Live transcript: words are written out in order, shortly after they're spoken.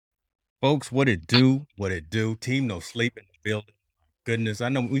Folks, what it do? What it do? Team No Sleep in the building. Goodness, I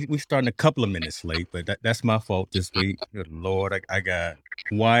know we starting a couple of minutes late, but that's my fault this week. Good Lord, I got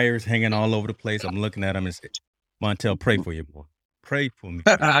wires hanging all over the place. I'm looking at them and say, Montel, pray for you, boy. Pray for me.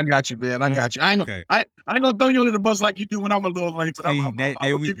 I got you, man. I got you. I ain't Okay. I ain't gonna throw you under the bus like you do when I'm a little late, but See, I'm gonna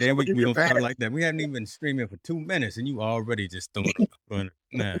give you, we don't start pass. like that. We haven't even streaming for 2 minutes, and you already just throwing up.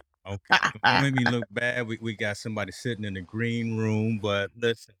 Nah, okay. Don't make me look bad. We got somebody sitting in the green room, but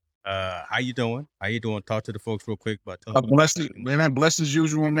listen, how you doing? How you doing? Talk to the folks real quick about Blessed, man. Blessed as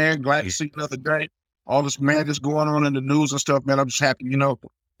usual, man. Glad to see you another day. All this madness going on in the news and stuff, man. I'm just happy,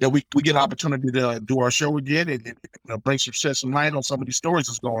 that we get an opportunity to do our show again and bring shed some light on some of these stories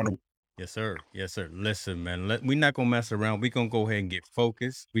that's going on. Yes, sir. Yes, sir. Listen, man, we're not going to mess around. We're going to go ahead and get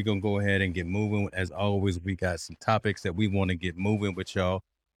focused. We're going to go ahead and get moving. As always, we got some topics that we want to get moving with y'all.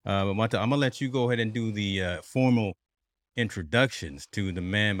 But Marta, I'm going to let you go ahead and do the formal introductions to the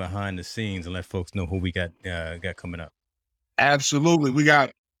man behind the scenes and let folks know who we got coming up. Absolutely. We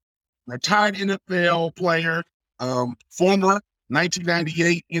got retired NFL player, former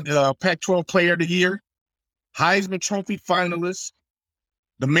 1998 Pac-12 Player of the Year, Heisman Trophy finalist,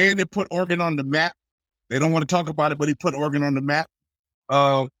 the man that put Oregon on the map. They don't want to talk about it, but he put Oregon on the map.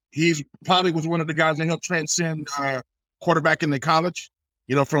 He's probably was one of the guys that helped transcend quarterback in the college.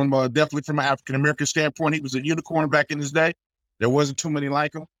 From definitely from an African-American standpoint, he was a unicorn back in his day. There wasn't too many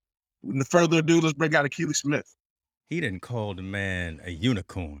like him. Without further ado, let's bring out Akili Smith. He didn't call the man a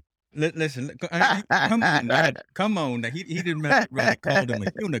unicorn. Listen, come on. He didn't rather call him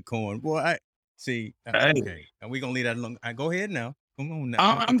a unicorn. Boy, see. Okay, and we're gonna leave that alone. Go ahead now. Come on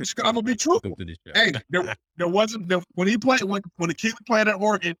now. I'm gonna be truthful. Hey, there wasn't when Akili played at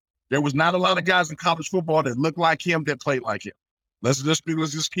Oregon, there was not a lot of guys in college football that looked like him that played like him. Let's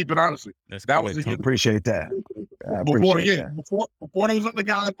just keep it honestly. That was appreciate that. Before those other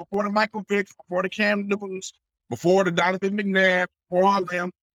guys, before the Michael Vicks, before the Cam Newtons, before the Donovan McNabb, before all of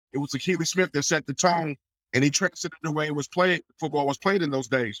them, it was Akili Smith that set the tone, and he transcended the way football was played in those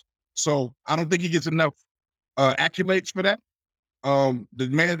days. So I don't think he gets enough accolades for that.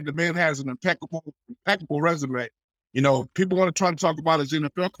 The man has an impeccable resume. People want to try to talk about his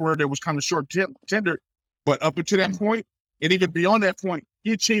NFL career that was kind of short tendered, but up until that point, and even beyond that point,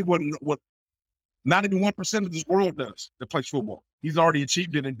 he achieved what not even 1% of this world does that plays football. He's already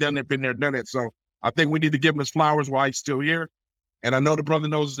achieved it and done it, been there, done it. So I think we need to give him his flowers while he's still here. And I know the brother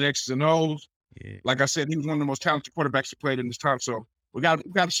knows his X's and O's. Yeah. Like I said, he was one of the most talented quarterbacks he played in this time. So we got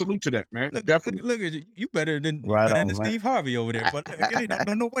to salute to that, man. Definitely. Look at you better than Steve Harvey over there. But I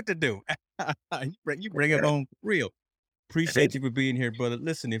don't know what to do. You bring it on real. Appreciate you for being here, brother.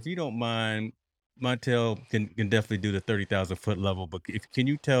 Listen, if you don't mind, Montel can definitely do the 30,000-foot level. But can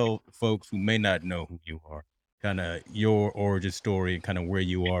you tell folks who may not know who you are, kind of your origin story and kind of where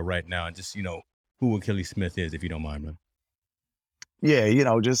you are right now, and just who Akili Smith is, if you don't mind, man. Yeah,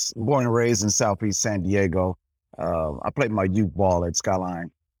 just born and raised in Southeast San Diego. I played my youth ball at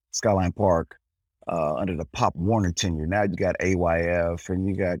Skyline Park under the Pop Warner tenure. Now you got AYF and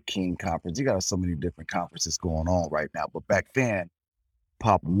you got King Conference. You got so many different conferences going on right now. But back then,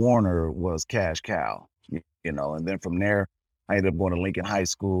 Pop Warner was cash cow, and then from there, I ended up going to Lincoln High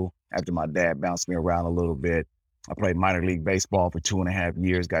School after my dad bounced me around a little bit. I played minor league baseball for 2.5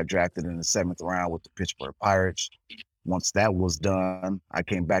 years, got drafted in the 7th round with the Pittsburgh Pirates. Once that was done, I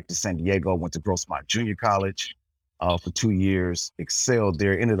came back to San Diego, went to Grossmont Junior College for 2 years, excelled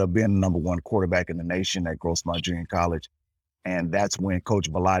there, ended up being the #1 quarterback in the nation at Grossmont Junior College. And that's when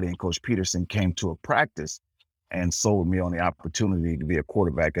Coach Bellotti and Coach Peterson came to a practice and sold me on the opportunity to be a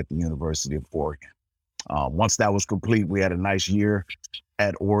quarterback at the University of Oregon. Once that was complete, we had a nice year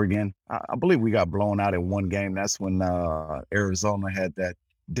at Oregon. I believe we got blown out in one game. That's when Arizona had that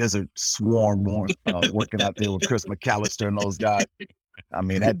Desert Swarm working out there with Chris McAllister and those guys. I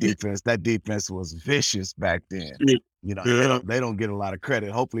mean, that defense was vicious back then. They don't get a lot of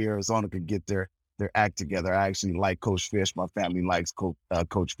credit. Hopefully Arizona could get their act together. I actually like Coach Fish. My family likes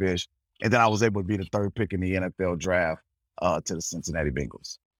Coach Fish. And then I was able to be the 3rd pick in the NFL draft to the Cincinnati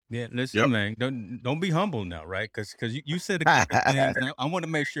Bengals. Yeah, listen, man, don't be humble now, right? Because you said a couple things. Now, I want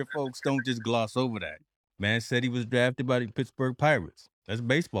to make sure folks don't just gloss over that. Man said he was drafted by the Pittsburgh Pirates. That's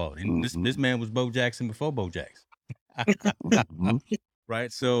baseball. And this man was Bo Jackson before Bo Jackson.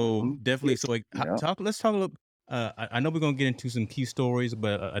 Right? So definitely. So let's talk a little. I know we're gonna get into some key stories,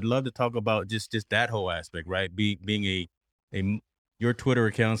 but I'd love to talk about just that whole aspect, right? Being your Twitter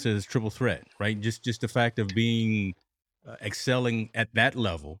account says triple threat, right? Just the fact of being excelling at that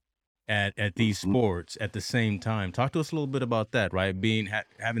level at these sports at the same time. Talk to us a little bit about that, right?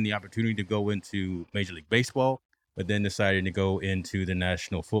 Having the opportunity to go into Major League Baseball, but then decided to go into the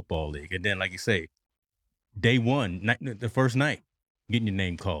National Football League. And then, like you say, day one, the first night, getting your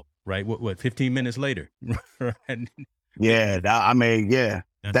name called, right? What 15 minutes later? Right? Yeah,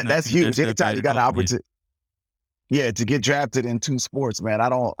 that's huge. Anytime you got an opportunity, to get drafted in 2 sports, man. I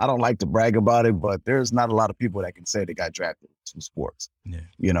don't like to brag about it, but there's not a lot of people that can say they got drafted in 2 sports. Yeah.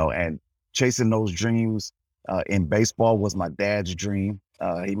 And chasing those dreams in baseball was my dad's dream.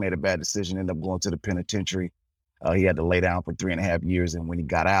 He made a bad decision, ended up going to the penitentiary. He had to lay down for 3.5 years, and when he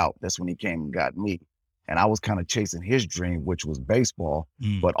got out, that's when he came and got me. And I was kind of chasing his dream, which was baseball,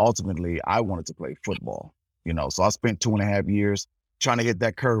 but ultimately I wanted to play football. So I spent 2.5 years trying to hit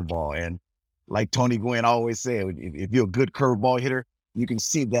that curveball. And like Tony Gwynn always said, if you're a good curveball hitter, you can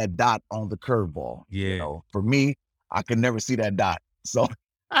see that dot on the curveball. Yeah. For me, I could never see that dot. So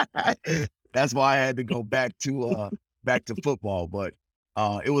that's why I had to go back to football. But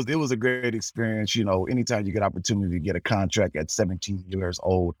it was a great experience. Anytime you get opportunity to get a contract at 17 years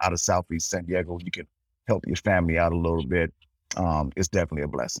old out of Southeast San Diego, you can help your family out a little bit. It's definitely a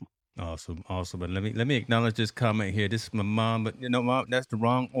blessing. Awesome. But let me acknowledge this comment here. This is my mom, but Mom, that's the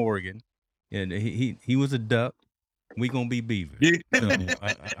wrong Oregon. And he was a duck. We gonna be beavers. So that's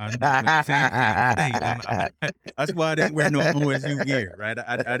why I didn't wear no OSU gear, right?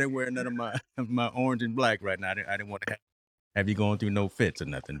 I didn't wear none of my orange and black right now. I didn't want to have you going through no fits or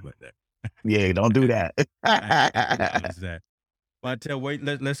nothing but that. Yeah, don't do that. That. Well, I tell you,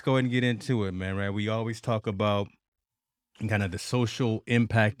 let's go ahead and get into it, man. Right? We always talk about kind of the social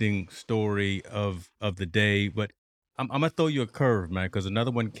impacting story of the day, but I'm gonna throw you a curve, man, because another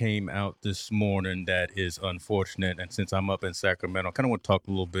one came out this morning that is unfortunate. And since I'm up in Sacramento, I kind of want to talk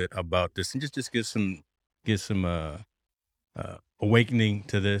a little bit about this and just give some awakening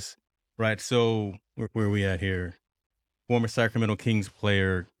to this, right? So where are we at here? Former Sacramento Kings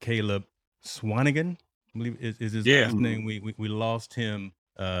player Caleb Swanigan, I believe is his last name. We lost him.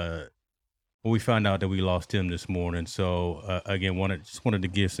 We found out that we lost him this morning. So again, wanted to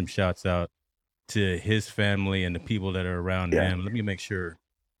give some shouts out to his family and the people that are around him. Let me make sure.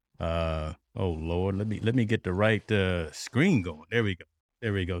 Oh Lord, let me get the right screen going. There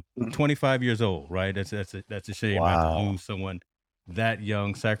we go. 25 years old, right? That's a shame. Wow. To lose someone that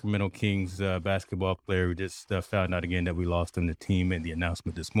young. Sacramento Kings basketball player who just found out again that we lost him. The team made the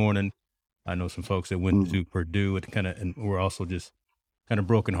announcement this morning. I know some folks that went to Purdue and we're also just kind of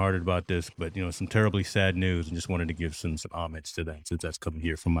brokenhearted about this, but some terribly sad news, and just wanted to give some homage to that since that's coming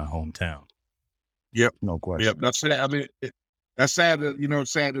here from my hometown. Yep, no question. Yep, that's sad. I mean, that's sad that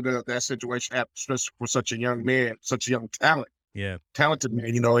sad that situation happened, especially for such a young man, such a young talent. Yeah, talented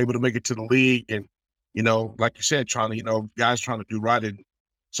man. Able to make it to the league, and like you said, trying to guys trying to do right, and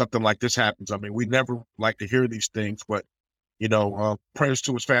something like this happens. I mean, we never like to hear these things, but prayers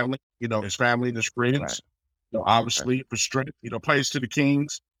to his family. His family and his friends. Right. Obviously for strength. Plays to the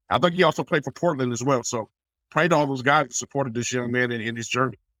Kings. I think he also played for Portland as well. So pray to all those guys that supported this young man in his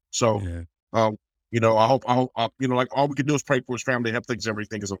journey. So. Yeah. I hope, like all we can do is pray for his family, hope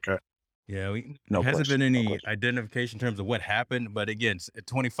everything is okay. Yeah, there hasn't been any identification in terms of what happened, but again, at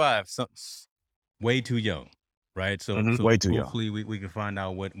 25, something's way too young, right? So, so way too hopefully young. we can find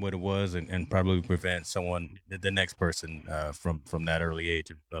out what it was and probably prevent someone, the next person, from that early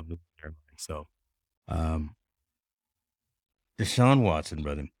age of so, Deshaun Watson,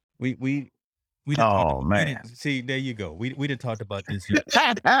 brother, we man, see, there you go. We didn't talk about this yet.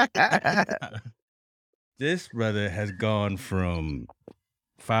 This brother has gone from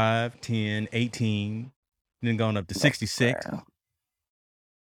 5, 10, 18, then gone up to 66.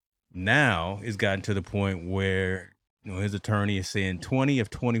 Now it's gotten to the point where his attorney is saying 20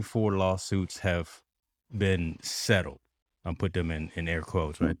 of 24 lawsuits have been settled. I'll put them in air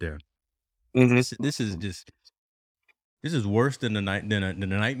quotes right there. This is worse than the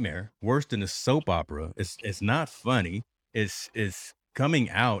nightmare, worse than the soap opera. It's not funny. It's coming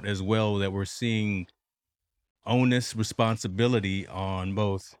out as well that we're seeing onus, responsibility on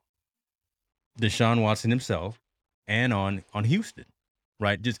both Deshaun Watson himself and on Houston,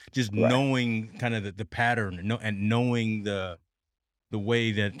 right? Just right. Knowing kind of the pattern and knowing the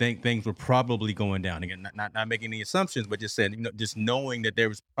way that things were probably going down. Again, not making any assumptions, but just saying, just knowing that there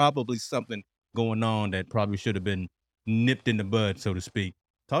was probably something going on that probably should have been nipped in the bud, so to speak.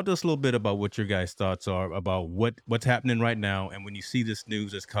 Talk to us a little bit about what your guys' thoughts are about what's happening right now. And when you see this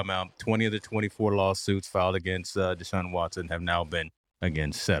news that's come out, 20 of the 24 lawsuits filed against Deshaun Watson have now been,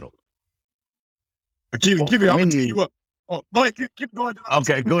 again, settled. Keep go ahead. Keep going.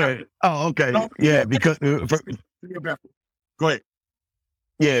 Okay, go ahead. Oh, okay. Yeah, because... Go ahead.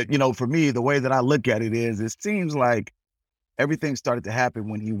 Yeah, for me, the way that I look at it is, it seems like everything started to happen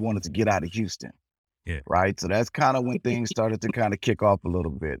when he wanted to get out of Houston. Yeah. Right. So that's kind of when things started to kind of kick off a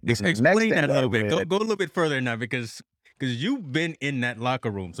little bit. Explain that a little bit. Go a little bit further now, because you've been in that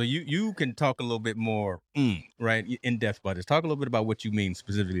locker room, so you can talk a little bit more, right, in depth about this. Talk a little bit about what you mean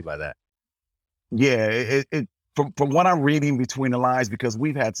specifically by that. Yeah, from what I'm reading between the lines, because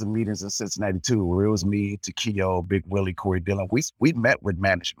we've had some meetings in Cincinnati too, where it was me, Takeo, Big Willie, Corey Dillon. We met with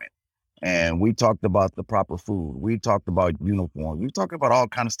management, and we talked about the proper food. We talked about uniforms. We talked about all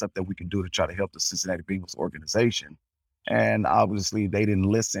kind of stuff that we can do to try to help the Cincinnati Bengals organization. And obviously, they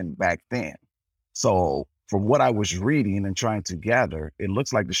didn't listen back then. So from what I was reading and trying to gather, it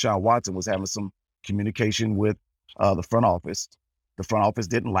looks like Deshaun Watson was having some communication with the front office. The front office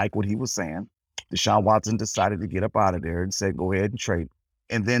didn't like what he was saying. Deshaun Watson decided to get up out of there and said, go ahead and trade.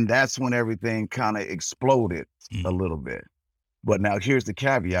 And then that's when everything kind of exploded a little bit. But now here's the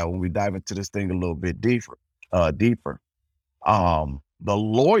caveat when we dive into this thing a little bit deeper. The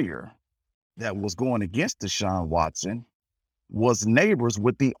lawyer that was going against Deshaun Watson was neighbors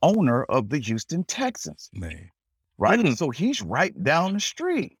with the owner of the Houston Texans. Man. Right? So he's right down the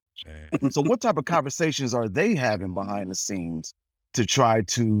street. Man. So what type of conversations are they having behind the scenes to try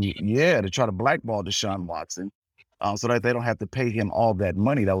to blackball Deshaun Watson so that they don't have to pay him all that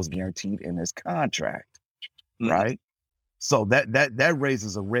money that was guaranteed in his contract, right? So that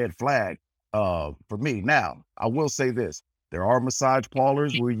raises a red flag for me. Now, I will say this. There are massage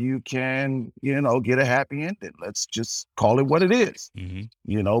parlors where you can, get a happy ending. Let's just call it what it is,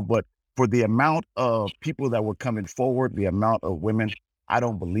 but for the amount of people that were coming forward, the amount of women, I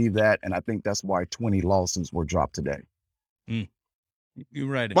don't believe that. And I think that's why 20 lawsuits were dropped today. You're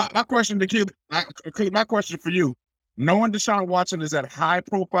right. My question to Keith, my question for you, knowing Deshaun Watson is that high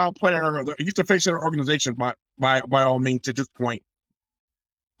profile player, he's the face of the organization by all means at this point.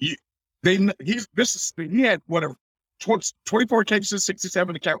 He had whatever 24 cases,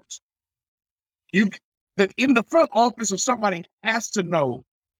 67 accounts. That in the front office of somebody has to know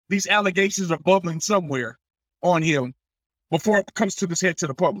these allegations are bubbling somewhere on him before it comes to this head to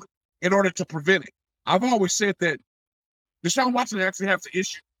the public in order to prevent it. I've always said that Deshaun Watson actually has an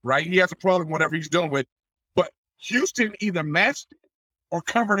issue, right? He has a problem, whatever he's dealing with. But Houston either masked it or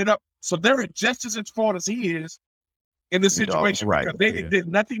covered it up. So they're just as at fault as he is in this situation because they did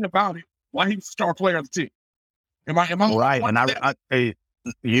nothing about it while he was a star player of the team. Am I right? And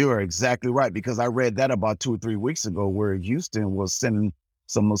you are exactly right, because I read that about 2 or 3 weeks ago where Houston was sending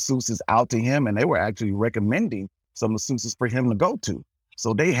some masseuses out to him, and they were actually recommending some masseuses for him to go to.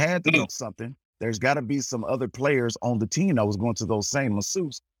 So they had to do something. There's got to be some other players on the team that was going to those same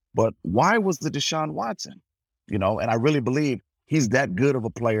masseuses. But why was the Deshaun Watson? And I really believe he's that good of a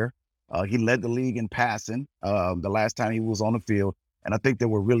player. He led the league in passing the last time he was on the field. And I think they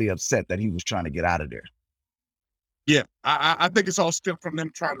were really upset that he was trying to get out of there. Yeah, I think it's all still from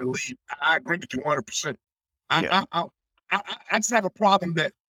them trying to leave. I agree with you 100%. I just have a problem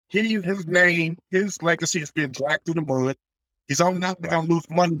that his name, his legacy is being dragged through the mud. He's only not going to lose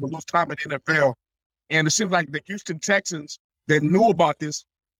money, but lose time in the NFL. And it seems like the Houston Texans that knew about this,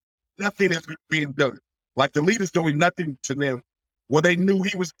 nothing is being done. Like the leader's doing nothing to them. When they knew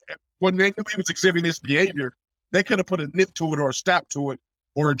he was exhibiting this behavior, they could have put a nip to it or a stop to it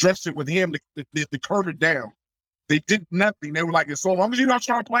or addressed it with him to curb it down. They did nothing. They were like, so long as you're not a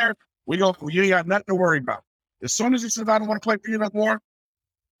star player, you ain't got nothing to worry about. As soon as he says, I don't want to play for you no more,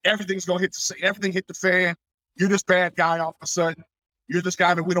 everything's going to everything hit the fan. You're this bad guy all of a sudden. You're this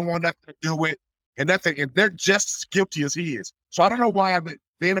guy that we don't want nothing to do with. And they're just as guilty as he is. So I don't know why the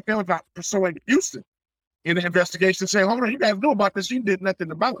NFL is not pursuing Houston in the investigation, saying, hold on, you guys know about this. You did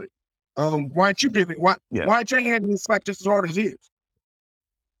nothing about it. Why aren't you giving it? Why aren't you handling this like just as hard as he is?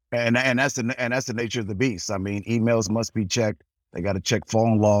 And that's the nature of the beast. I mean, emails must be checked. They got to check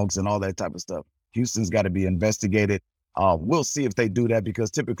phone logs and all that type of stuff. Houston's got to be investigated. We'll see if they do that,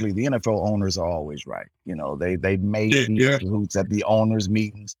 because typically the NFL owners are always right. They made these roots at the owners'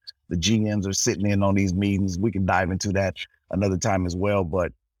 meetings. The GMs are sitting in on these meetings. We can dive into that another time as well.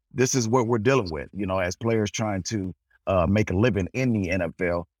 But this is what we're dealing with, as players trying to make a living in the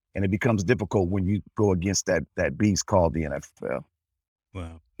NFL, and it becomes difficult when you go against that beast called the NFL.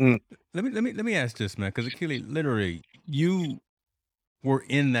 Wow. Let me ask this, man, because Akili, literally, you were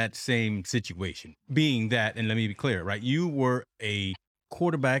in that same situation, being that, and let me be clear, right? You were a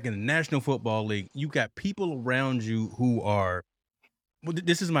quarterback in the National Football League. You got people around you who are, well,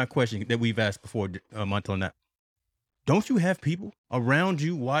 this is my question that we've asked before, Montel, now. Don't you have people around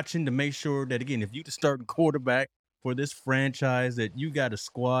you watching to make sure that, again, if you the starting quarterback for this franchise, that you got a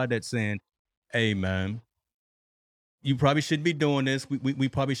squad that's saying, hey, man, you probably shouldn't be doing this. We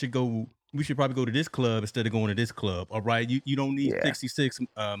probably should go we should probably go to this club instead of going to this club. All right. You don't need 66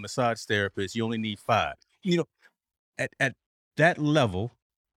 massage therapists. You only need 5. You know, at that level,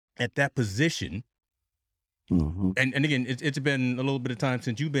 at that position, and again, it's been a little bit of time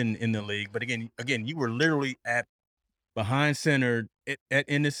since you've been in the league, but again, you were literally at behind center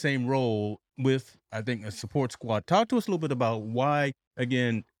in the same role with, I think, a support squad. Talk to us a little bit about why,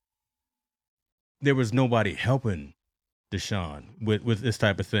 again, there was nobody helping Deshaun with this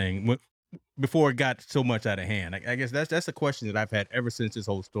type of thing before it got so much out of hand. I guess that's a question that I've had ever since this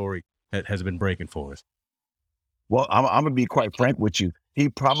whole story has been breaking for us. Well, I'm going to be quite frank with you. He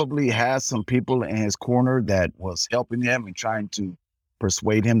probably has some people in his corner that was helping him and trying to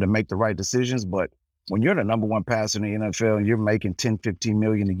persuade him to make the right decisions. But when you're the number one passer in the NFL and you're making 10, 15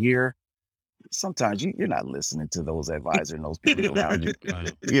 million a year, sometimes you're not listening to those advisors and those people around you.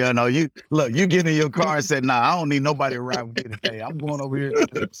 You know, you get in your car and say, "Nah, I don't need nobody around me today. I'm going over here to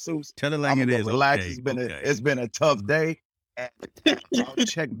the pursuits. Tell it like it is. Relax. Okay. It's been a tough day. And I'll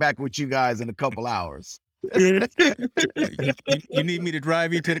check back with you guys in a couple hours." You need me to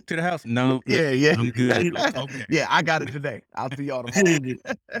drive you to the house? No. Yeah. I'm good. Okay. Yeah, I got it today. I'll see y'all tomorrow.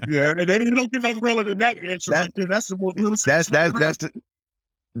 Yeah, and they don't get no realer than that answer. That's the most realistic.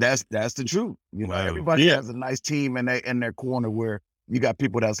 That's the truth. You know, everybody has a nice team in their corner where you got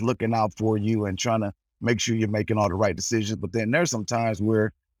people that's looking out for you and trying to make sure you're making all the right decisions. But then there's some times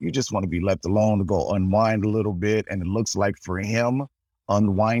where you just want to be left alone to go unwind a little bit. And it looks like for him,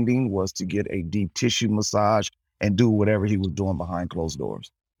 unwinding was to get a deep tissue massage and do whatever he was doing behind closed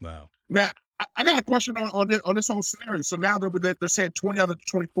doors. Wow. Now, I got a question on this whole scenario. So now they're saying 20 out of the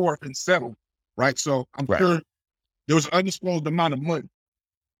 24 have been settled, right? So I'm sure there was an undisclosed amount of money.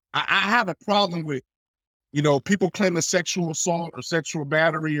 I have a problem with, people claiming sexual assault or sexual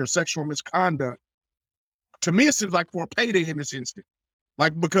battery or sexual misconduct. To me, it seems like for a payday in this instance.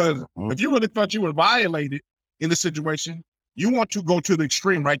 Like, because if you really thought you were violated in the situation, you want to go to the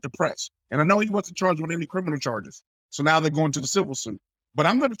extreme, right? The press. And I know he wasn't charged with any criminal charges. So now they're going to the civil suit. But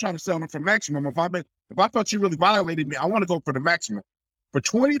I'm going to try to sell them for maximum. If I thought you really violated me, I want to go for the maximum. For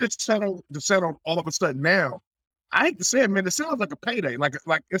 20 to settle all of a sudden now, I hate to say it, man, it sounds like a payday. Like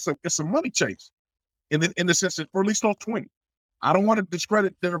it's a money chase in the sense that for at least those 20. I don't want to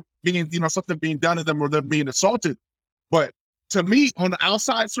discredit there being, something being done to them or them being assaulted. But to me, on the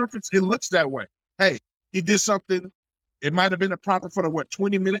outside surface, it looks that way. Hey, he did something. It might have been a proper for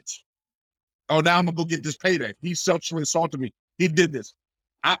 20 minutes. Oh, now I'm going to go get this payday. He sexually assaulted me. He did this.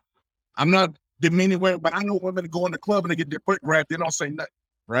 I'm not demeaning women, but I know women go in the club and they get their foot grabbed. They don't say nothing,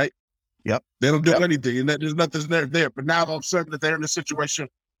 right? Yep. They don't do anything, and there's nothing there. But now all of a sudden that they're in a situation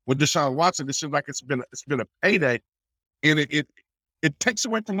with Deshaun Watson, it seems like it's been a payday, and it takes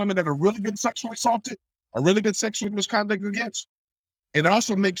away from women that are really been sexually assaulted or really been sexually misconduct against. And it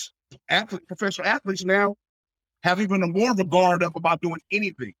also makes professional athletes now have even more of a guard up about doing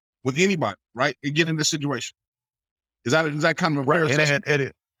anything with anybody, right? And get in this situation. Is that kind of a fair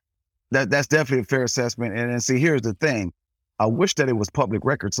assessment? That's definitely a fair assessment. And see, here's the thing. I wish that it was public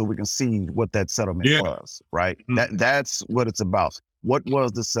record so we can see what that settlement was, right? Mm-hmm. That's what it's about. What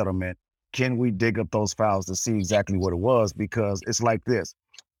was the settlement? Can we dig up those files to see exactly what it was? Because it's like this.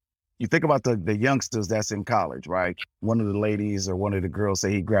 You think about the youngsters that's in college, right? One of the ladies or one of the girls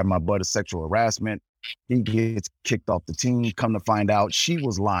say he grabbed my butt of sexual harassment. He gets kicked off the team. Come to find out she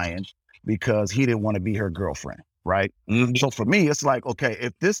was lying because he didn't want to be her girlfriend, right? Mm-hmm. So for me, it's like, okay,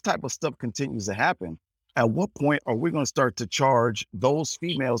 if this type of stuff continues to happen, at what point are we going to start to charge those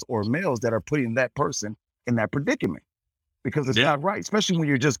females or males that are putting that person in that predicament? Because it's not right, especially when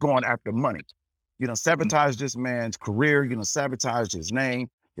you're just going after money. Sabotage this man's career, sabotage his name.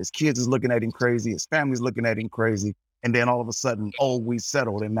 His kids is looking at him crazy. His family's looking at him crazy. And then all of a sudden, we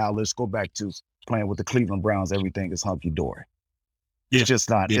settled. And now let's go back to playing with the Cleveland Browns. Everything is hunky-dory. It's just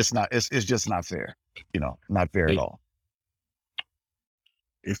not, it's just not fair. Not fair at all.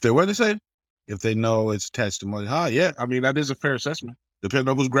 If they were to say, if they know it's testimony, I mean, that is a fair assessment, depending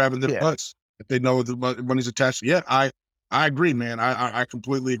on who's grabbing their butts. If they know the money's attached, I agree, man. I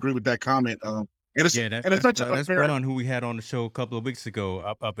completely agree with that comment. That's right on who we had on the show a couple of weeks ago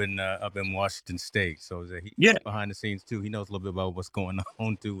up in Washington State. So he's behind the scenes too. He knows a little bit about what's going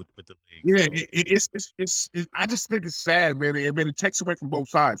on too with the league. Yeah, it's I just think it's sad, man. I mean, it takes away from both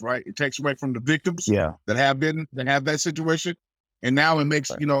sides, right? It takes away from the victims that have that situation. And now it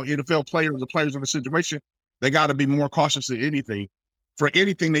makes, NFL players, the players in the situation, they got to be more cautious for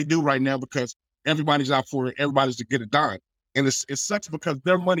anything they do right now, because everybody's out for it. Everybody's to get it done. And it sucks because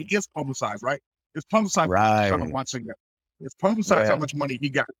their money is publicized, right? It's publicized. Right. It's publicized how much money he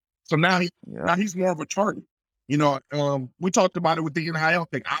got. So now he's more of a target. We talked about it with the NIL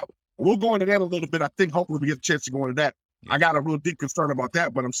thing. We'll go into that a little bit. I think hopefully we get a chance to go into that. I got a real deep concern about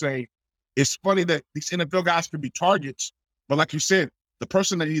that, but I'm saying it's funny that these NFL guys can be targets, but like you said, the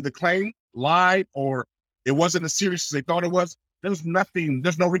person that either claimed, lied, or it wasn't as serious as they thought it was, there's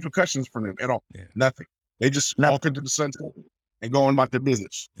no repercussions for them at all. Yeah. Nothing. They just walk into the sunset and go on about their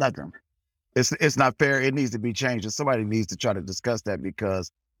business. Nothing. It's not fair. It needs to be changed. And somebody needs to try to discuss that,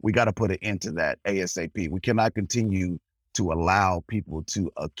 because we got to put an end to that ASAP. We cannot continue to allow people to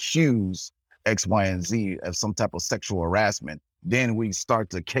accuse X, Y, and Z of some type of sexual harassment. Then we start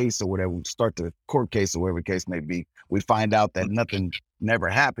the case or whatever, we start the court case or whatever the case may be. We find out that nothing never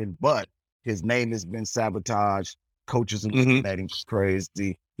happened, but his name has been sabotaged. Coaches are looking at him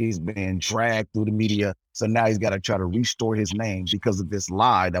crazy. He's been dragged through the media. So now he's got to try to restore his name because of this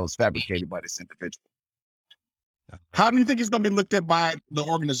lie that was fabricated by this individual. How do you think he's going to be looked at by the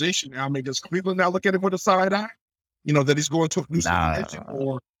organization now? I mean, does Cleveland now look at him with a side eye? You know, that he's going to a new situation,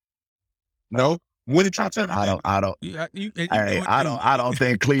 or no? When did you tell him? I don't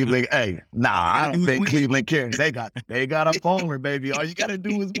think Cleveland. I don't think Cleveland cares. They got a homer, baby. All you got to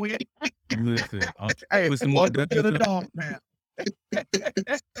do is win. Listen, welcome to the dog, man.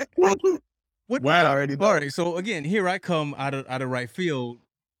 All right. So again, here I come out of right field.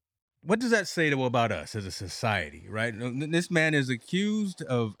 What does that say about us as a society, right? This man is accused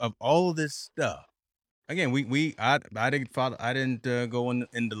of all of this stuff. Again, I didn't go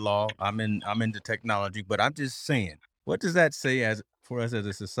into law. I'm into technology, but I'm just saying, what does that say for us as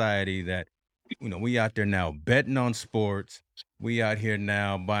a society that, you know, we out there now betting on sports, we out here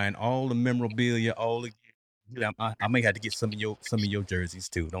now buying all the memorabilia, I may have to get some of your jerseys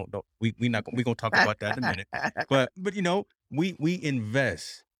too. We're gonna talk about that in a minute. But you know, we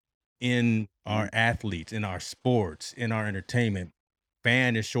invest in our athletes, in our sports, in our entertainment.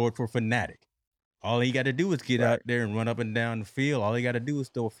 Fan is short for fanatic. All he got to do is get out there and run up and down the field. All he got to do is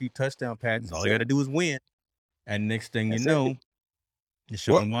throw a few touchdown passes. All he got to do is win. And next thing you know,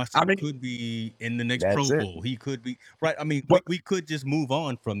 Deshaun Watson could be in the next Pro Bowl. He could be right. I mean, we could just move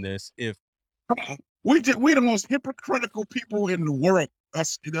on from this if we're the most hypocritical people in the world.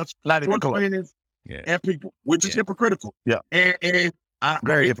 That's and people. We're just hypocritical. Yeah. And I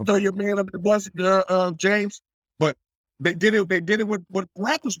throw your man under the bus, James, but they did it with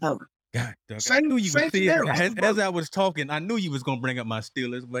Roethlisberger. God, I knew you would see it. As I was talking, I knew you was gonna bring up my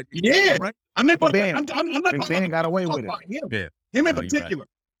Steelers, but right? I'm not got away with it. Him in particular.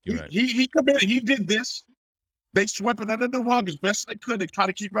 Right. He committed. He did this. They swept it under the rug as best they could. They tried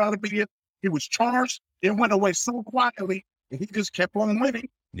to keep it out of the media. He was charged. It went away so quietly, and he just kept on winning.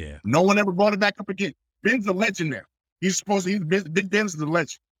 Yeah. No one ever brought it back up again. Ben's a legend there. Big Ben's the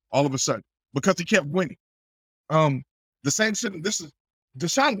legend all of a sudden because he kept winning. The same shit. This is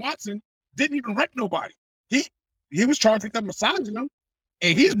Deshaun Watson didn't even wreck nobody. He was charged with them massaging him,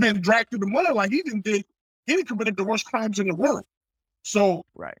 and he's been dragged through the mud like he didn't committed the worst crimes in the world. So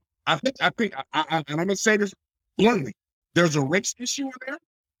I think, and I'm gonna say this bluntly, there's a race issue in there,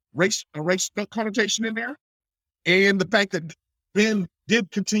 a race connotation in there, and the fact that Ben did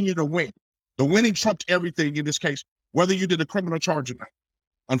continue to win. The winning trumped everything in this case, whether you did a criminal charge or not.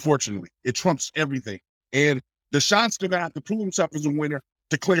 Unfortunately, it trumps everything. And Deshaun's still gonna have to prove himself as a winner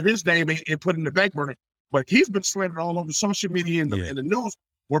to clear his name and put in the back burner. But he's been slandered all over social media and the news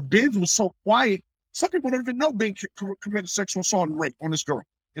where Ben was so quiet. Some people don't even know Ben committed sexual assault and rape on this girl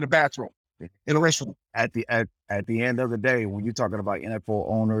in a bathroom, in a restaurant. At the end of the day, when you're talking about NFL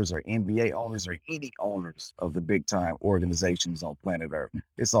owners or NBA owners or any owners of the big time organizations on planet Earth,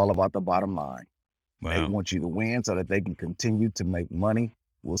 it's all about the bottom line. Wow. They want you to win so that they can continue to make money.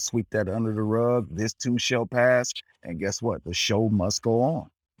 We'll sweep that under the rug. This too shall pass. And guess what? The show must go on.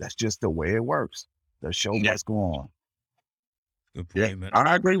 That's just the way it works. The show must go on. Good point, man.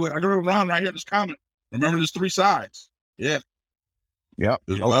 I agree with Ron right here. This comment. Remember, there's three sides. Yeah. Yep.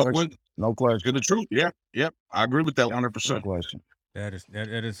 No question. Good the truth. Yeah. Yep. I agree with that 100%. No question. That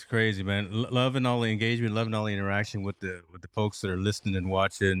is crazy, man. Loving all the engagement, loving all the interaction with the folks that are listening and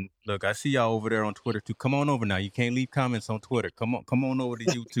watching. Look, I see y'all over there on Twitter too. Come on over now. You can't leave comments on Twitter. Come on over to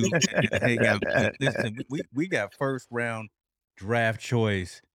YouTube and hang out. Listen, we got first round draft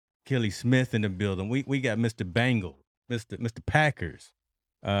choice Akili Smith in the building. We got Mr. Bengals, Mr. Packers.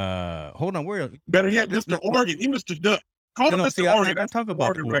 Hold on, where better yet, Mr. Oregon. He Mr. Duck. I talk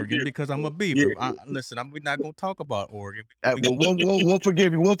about Oregon because I'm a Beaver. Listen, we're not going to talk about Oregon. We'll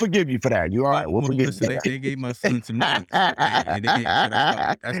forgive you. We'll forgive you for that. You all right? We'll forgive you. Listen, they gave my son some names.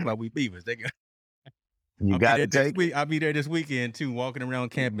 That's why we Beavers. I'll be there this weekend too, walking around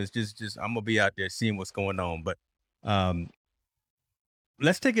campus. Just I'm gonna be out there seeing what's going on. But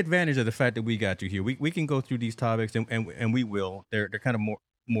let's take advantage of the fact that we got you here. We can go through these topics and we will. They're kind of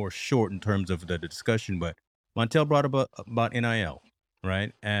more short in terms of the discussion, but Montel brought up about NIL,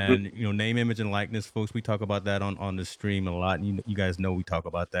 right? And name, image, and likeness, folks. We talk about that on the stream a lot. And you guys know we talk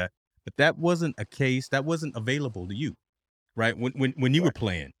about that, but that wasn't a case that wasn't available to you, right? When you were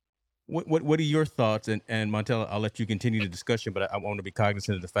playing. What are your thoughts? And Montel, I'll let you continue the discussion, but I want to be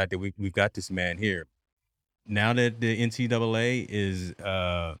cognizant of the fact that we've got this man here. Now that the NCAA is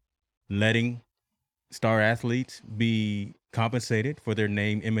letting star athletes be compensated for their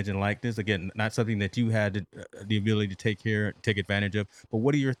name, image, and likeness, again, not something that you had the ability to take advantage of. But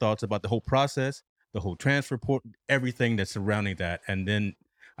what are your thoughts about the whole process, the whole transfer report, everything that's surrounding that? And then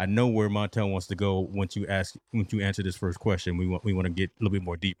I know where Montel wants to go once you answer this first question. We want to get a little bit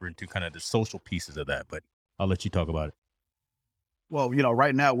more deeper into kind of the social pieces of that, but I'll let you talk about it. Well,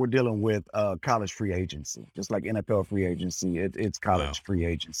 right now we're dealing with college free agency, just like NFL free agency. It's college free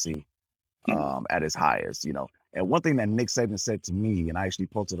agency at its highest, And one thing that Nick Saban said to me, and I actually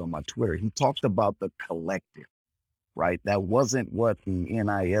posted on my Twitter, he talked about the collective, right? That wasn't what the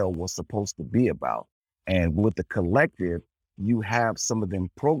NIL was supposed to be about. And with the collective, you have some of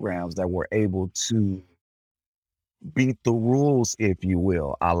them programs that were able to beat the rules, if you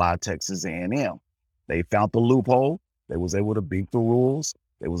will, a la Texas A&M. They found the loophole. They was able to beat the rules.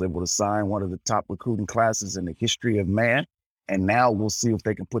 They was able to sign one of the top recruiting classes in the history of man. And now we'll see if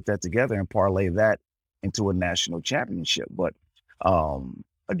they can put that together and parlay that into a national championship. But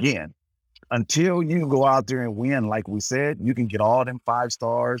again, until you go out there and win, like we said, you can get all them 5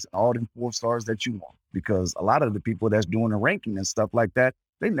 stars, all them 4 stars that you want. Because a lot of the people that's doing the ranking and stuff like that,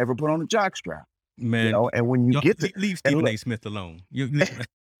 they never put on the jockstrap. Man, and when you get to leave Stephen A. Smith alone.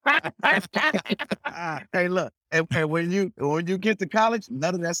 Hey, look, and when you get to college,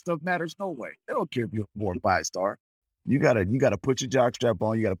 none of that stuff matters. No way. They don't care if you're more 5-star. You gotta put your jockstrap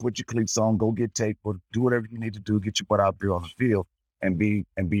on. You gotta put your cleats on. Go get tape, or do whatever you need to do. Get your butt out there on the field and be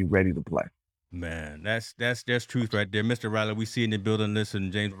ready to play. Man, that's truth right there, Mr. Riley. We see in the building.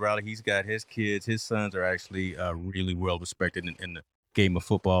 Listen, James Riley, he's got his kids. His sons are actually really well respected in the game of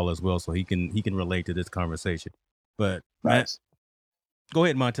football as well, so he can relate to this conversation. But nice. Go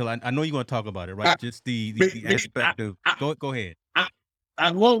ahead, Montel. I know you want to talk about it, right? Just the aspect of go ahead.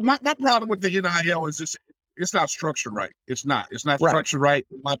 Well, my problem with the NIL is just it's not structured right. It's not structured right,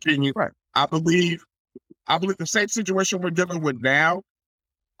 in my opinion. Right. I believe the same situation we're dealing with now.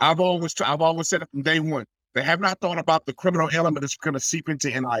 I've always said it from day one. They have not thought about the criminal element that's going to seep into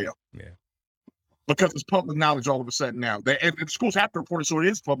NIL. Yeah. Because it's public knowledge all of a sudden now. And the schools have to report it, so it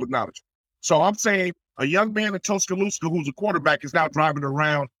is public knowledge. So I'm saying a young man in Tuscaloosa who's a quarterback is now driving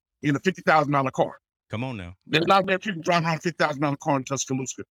around in a $50,000 car. Come on now. There's not many people driving around a $50,000 car in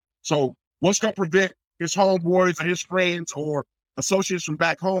Tuscaloosa. So what's going to prevent his homeboys or his friends or associates from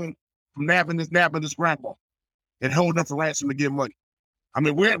back home from nabbing his grandpa and holding up for ransom to get money? I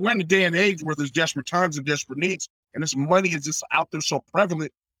mean, we're in a day and age where there's desperate times and desperate needs, and this money is just out there so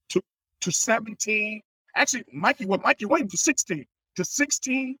prevalent to 17. Actually, Mikey waiting for 16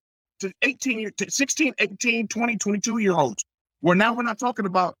 to 18, to 16, 18, 20, 22-year-olds. Where now we're not talking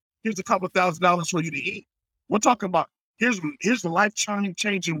about here's a couple $1,000s for you to eat. We're talking about here's the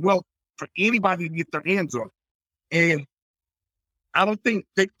life-changing wealth for anybody to get their hands on. And I don't think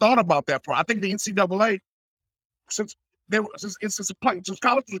they thought about that part. I think the NCAA, since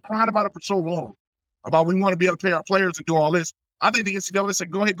college was crying about it for so long, about we want to be able to pay our players and do all this, I think the NCAA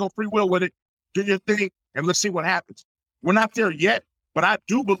said, go ahead, go free will with it, do your thing, and let's see what happens. We're not there yet, but I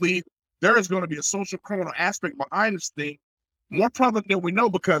do believe there is going to be a social criminal aspect behind this thing, more prevalent than we know,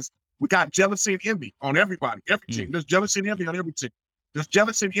 because we got jealousy and envy on everybody, every team. There's jealousy and envy on every team. There's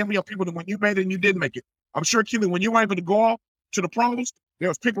jealousy and envy on people that when you made it and you didn't make it. I'm sure, Keely, when you were able to go off to the pros, there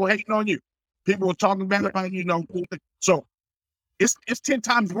was people hating on you. People were talking bad about you, So it's 10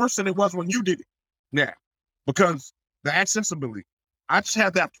 times worse than it was when you did it now, because the accessibility. I just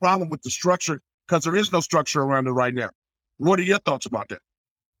have that problem with the structure because there is no structure around it right now. What are your thoughts about that?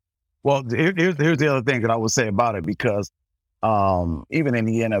 Well, here's the other thing that I would say about it, because even in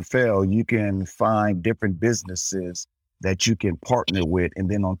the NFL, you can find different businesses that you can partner with. And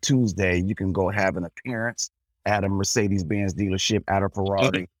then on Tuesday, you can go have an appearance at a Mercedes-Benz dealership, at a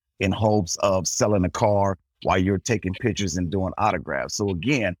Ferrari, in hopes of selling a car while you're taking pictures and doing autographs. So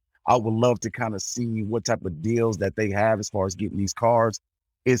again, I would love to kind of see what type of deals that they have as far as getting these cars.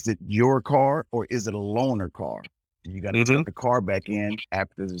 Is it your car or is it a loaner car? You got to turn the car back in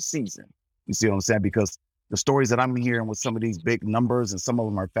after the season. You see what I'm saying? Because the stories that I'm hearing with some of these big numbers, and some of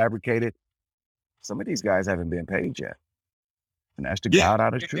them are fabricated, some of these guys haven't been paid yet. And that's the God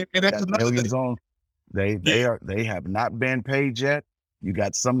out of truth. And that's millions on. They have not been paid yet. You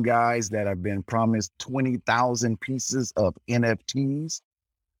got some guys that have been promised 20,000 pieces of NFTs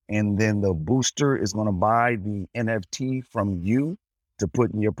and then the booster is going to buy the NFT from you to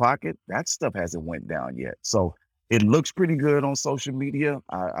put in your pocket. That stuff hasn't went down yet. So it looks pretty good on social media.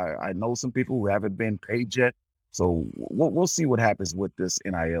 I know some people who haven't been paid yet. So we'll see what happens with this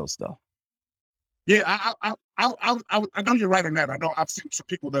NIL stuff. Yeah, I know you're right on that. I know I've seen some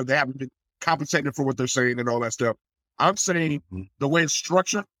people that they haven't been compensated for what they're saying and all that stuff. I'm saying the way it's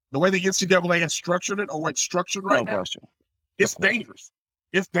structured, the way the NCAA has structured it, or it's structured right now, it's dangerous.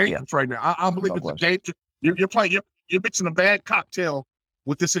 It's dangerous right now. I believe it's a danger. You're mixing a bad cocktail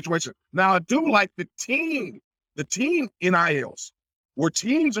with this situation. Now, I do like the team NILs, where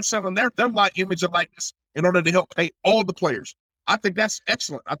teams are selling their image and likeness in order to help pay all the players. I think that's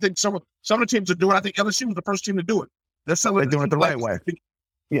excellent. I think some of the teams are doing it. I think LSU was the first team to do it. They're doing it the right way.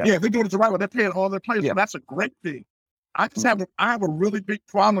 Yeah, they're doing it the right way. They're paying all their players. So that's a great thing. I have a really big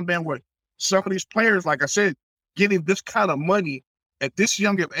problem, man, with some of these players, like I said, getting this kind of money at this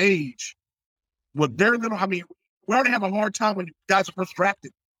young of age with very little. I mean, we already have a hard time when guys are first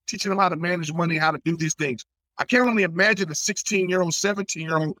drafted, teaching them how to manage money, how to do these things. I can't only imagine a 16-year-old,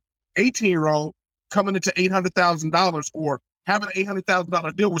 17-year-old, 18-year-old coming into $800,000 or having an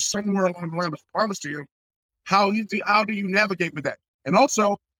 $800,000 deal with somewhere along the line was promised to you. How do you navigate with that? And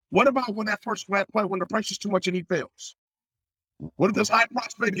also, what about when that first play, when the price is too much and he fails? What if this high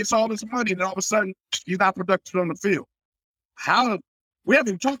prospect gets all this money and all of a sudden he's not productive on the field? We haven't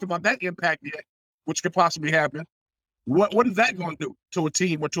even talked about that impact yet, which could possibly happen. What is that going to do to a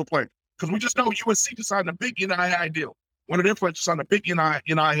team or to a player? Because we just know USC just signed a big NIL deal. One of their players signed a big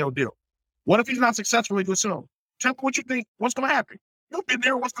NIL deal. What if he's not successful in this film? Tell me what you think. What's going to happen? You've been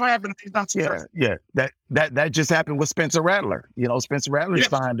there. What's going to happen if he's not successful? Yeah. That just happened with Spencer Rattler. Spencer Rattler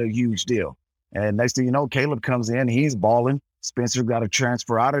signed a huge deal. And next thing you know, Caleb comes in. He's balling. Spencer got a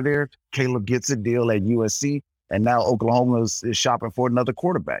transfer out of there. Caleb gets a deal at USC. And now Oklahoma is shopping for another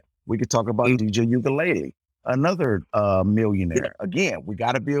quarterback. We could talk about DJ Ukulele, another millionaire. Again, we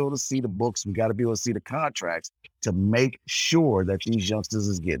got to be able to see the books. We got to be able to see the contracts to make sure that these youngsters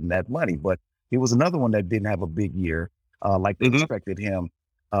is getting that money. But he was another one that didn't have a big year like they expected him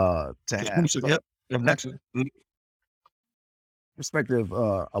to have. So, from that perspective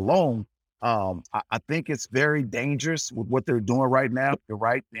alone, I think it's very dangerous with what they're doing right now. You're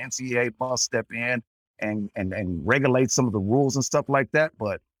right. The NCAA must step in and regulate some of the rules and stuff like that.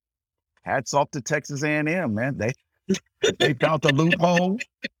 But hats off to Texas A&M, man. They found the loophole.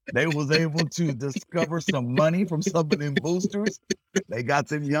 They was able to discover some money from some of them boosters. They got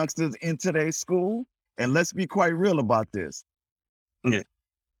them youngsters into their school. And let's be quite real about this.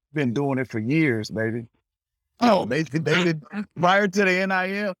 Been doing it for years, baby. Oh, they been prior to the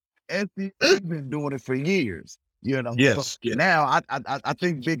NIL, they've been doing it for years. Yes. So now I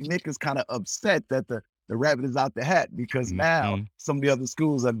think Big Nick is kind of upset that the rabbit is out the hat because now some of the other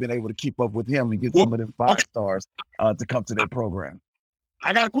schools have been able to keep up with him and get some of them 5 stars to come to their program.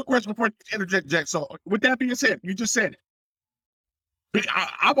 I got a quick question before you interject, Jack. So with that being said, you just said it.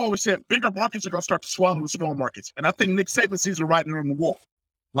 I've always said bigger markets are going to start to swallow the small markets. And I think Nick Saban sees a writing on the wall.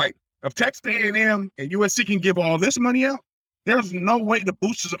 Like, if Texas A&M and USC can give all this money out, there's no way the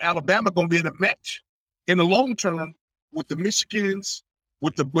boosters of Alabama are going to be able to match in the long term with the Michigans,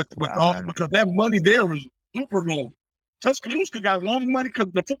 with all, because that money there is super long. Tuscaloosa got long money because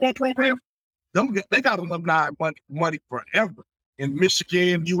the football program, they got alumni money forever in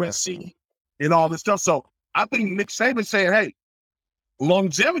Michigan, USC, and all this stuff. So I think Nick Saban saying, hey,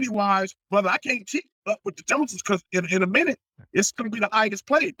 longevity-wise, brother, I can't keep up with the Joneses because in a minute, it's going to be the highest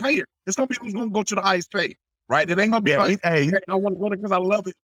payer. It's going to be who's going to go to the highest pay, right? It ain't going to be I want to go there because I love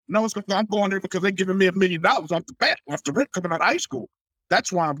it. No, I'm going there because they're giving me $1 million off the bat, off the rip coming out of high school.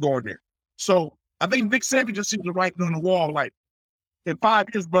 That's why I'm going there. So I think Nick Saban just sees the writing on the wall. Like, in 5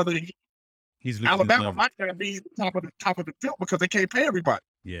 years, brother, Alabama might not be top of the field because they can't pay everybody.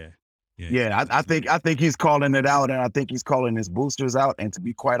 Yeah, I think he's calling it out, and I think he's calling his boosters out. And to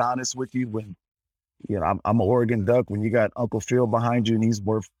be quite honest with you, when I'm an Oregon Duck, when you got Uncle Phil behind you and he's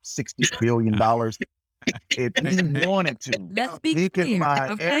worth $60 billion, if he wanted to, he can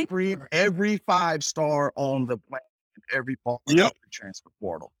buy every 5-star on the planet, every ball in the transfer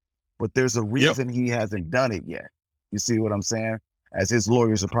portal. But there's a reason he hasn't done it yet. You see what I'm saying? As his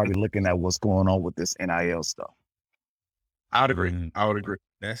lawyers are probably looking at what's going on with this NIL stuff. I would agree.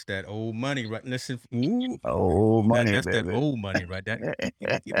 That's that old money, right? Listen, old money. That's that old money, right?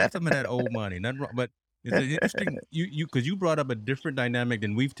 That's some of that old money. Nothing wrong, but it's interesting. Because you brought up a different dynamic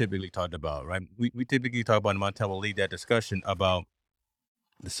than we've typically talked about, right? We typically talk about in Montella lead that discussion about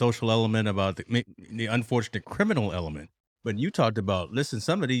the social element, about the unfortunate criminal element. But you talked about, listen,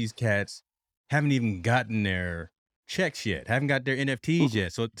 some of these cats haven't even gotten their checks yet, haven't got their NFTs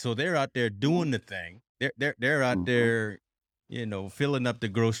yet. So they're out there doing the thing. They're out there, filling up the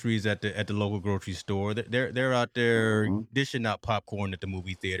groceries at the local grocery store. They're out there dishing out popcorn at the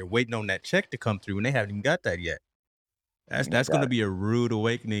movie theater, waiting on that check to come through, and they haven't even got that yet. That's going to be a rude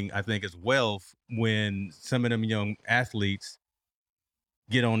awakening, I think, as well, when some of them young athletes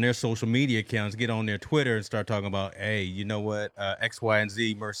get on their social media accounts, get on their Twitter and start talking about, hey, you know what, X, Y, and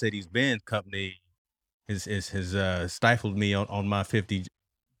Z Mercedes-Benz company has stifled me on my 50.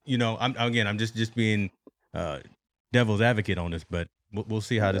 I'm just being devil's advocate on this, but we'll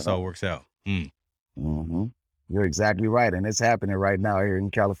see how this all works out. You're exactly right. And it's happening right now here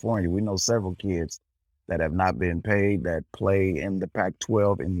in California. We know several kids that have not been paid that play in the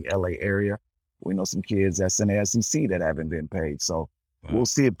Pac-12 in the LA area. We know some kids that's in the SEC that haven't been paid. So we'll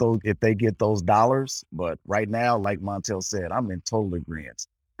see if they get those dollars. But right now, like Montel said, I'm in total agreement.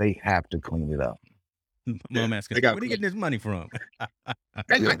 They have to clean it up. I'm asking, where are you getting this money from? What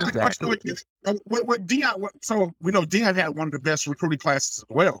Deion? So we know Deion had one of the best recruiting classes as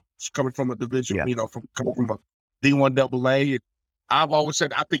well. It's coming from a division, coming from a D1 AA. I've always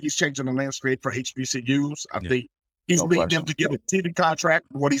said I think he's changing the landscape for HBCUs. I think he's leading them to get a TV contract.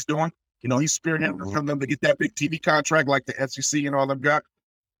 What he's doing, he's spearheading from them to get that big TV contract like the SEC and all them got.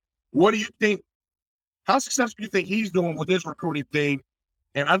 What do you think? How successful do you think he's doing with this recruiting thing?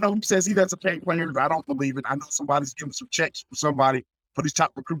 And I know he says he doesn't pay players, but I don't believe it. I know somebody's giving some checks for somebody for these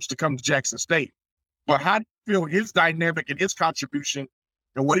top recruits to come to Jackson State. But how do you feel his dynamic and his contribution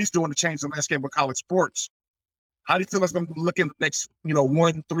and what he's doing to change the landscape of college sports? How do you feel it's going to look in the next,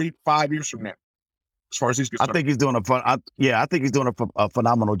 1, 3, 5 years from now? As far as he's concerned, I think he's doing a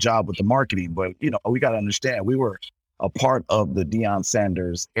phenomenal job with the marketing. But we got to understand, we were a part of the Deion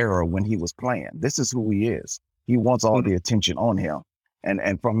Sanders era when he was playing. This is who he is. He wants all the attention on him.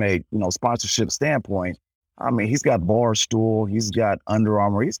 And from a sponsorship standpoint, I mean, he's got Barstool, he's got Under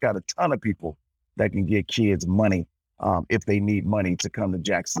Armour, he's got a ton of people that can get kids money if they need money to come to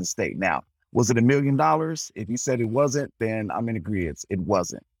Jackson State. Now, was it $1 million? If he said it wasn't, then I'm in agreement. It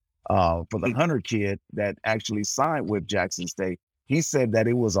wasn't. For the Hunter kid that actually signed with Jackson State, he said that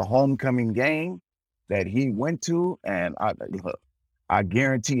it was a homecoming game that he went to, and I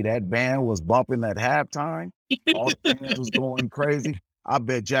guarantee that band was bumping at halftime. All the fans was going crazy. I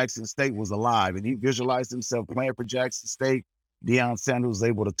bet Jackson State was alive, and he visualized himself playing for Jackson State. Deion Sanders was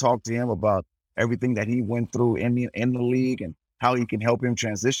able to talk to him about everything that he went through in the league and how he can help him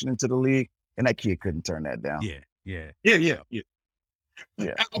transition into the league. And that kid couldn't turn that down. Yeah. He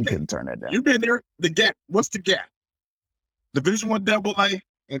couldn't turn that down. You've been there. The gap. What's the gap? Division I AA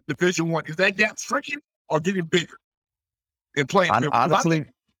and Division I. Is that gap shrinking or getting bigger? In playing, honestly,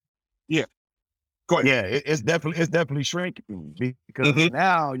 yeah. Go ahead. Yeah, it's definitely shrinking because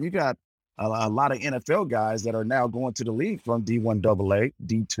now you got a lot of NFL guys that are now going to the league from D1 AA,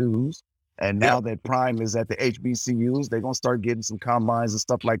 D2s, and now that Prime is at the HBCUs, they're gonna start getting some combines and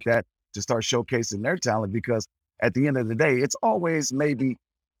stuff like that to start showcasing their talent. Because at the end of the day, it's always maybe,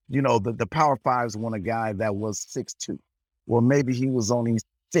 the Power Fives want a guy that was 6'2". Well, maybe he was only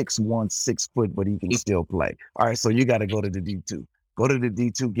 6'1", 6 foot, but he can still play. All right, so you got to go to the D2. Go to the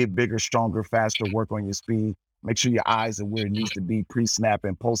D2, get bigger, stronger, faster, work on your speed, make sure your eyes are where it needs to be pre-snap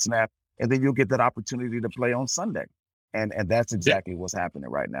and post-snap, and then you'll get that opportunity to play on Sunday. And that's exactly what's happening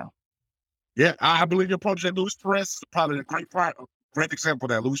right now. Yeah, I believe your approach that Luis Perez is probably a great example of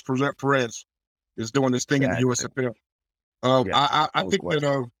that. Luis Perez is doing this thing in the USFL. I think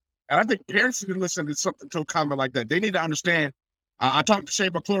that, and I think parents should listen to a comment like that. They need to understand. I talked to Shea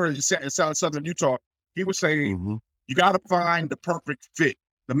McClure in Southern Utah. He was saying, you got to find the perfect fit,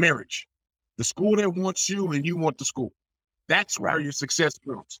 the marriage, the school that wants you and you want the school. That's where your success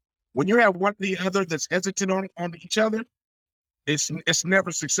comes. When you have one or the other that's hesitant on each other, it's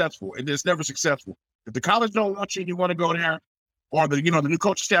never successful. It's never successful. If the college don't want you and you want to go there, or the new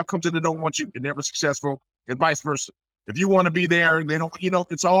coaching staff comes in and don't want you, you're never successful, and vice versa. If you want to be there and they don't,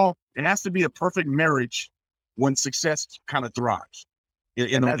 it has to be a perfect marriage when success kind of thrives.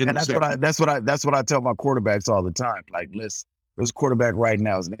 That's what I tell my quarterbacks all the time. Like, listen, there's a quarterback right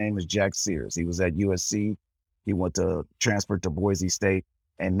now. His name is Jack Sears. He was at USC. He went to transfer to Boise State,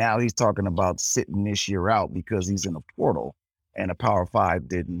 and now he's talking about sitting this year out because he's in a portal, and a Power Five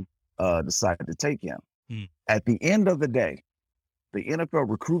didn't decide to take him. At the end of the day, the NFL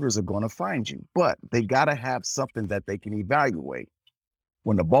recruiters are going to find you, but they got to have something that they can evaluate.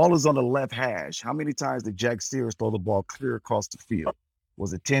 When the ball is on the left hash, how many times did Jack Sears throw the ball clear across the field?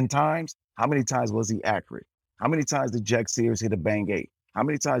 Was it 10 times? How many times was he accurate? How many times did Jack Sears hit a bang 8? How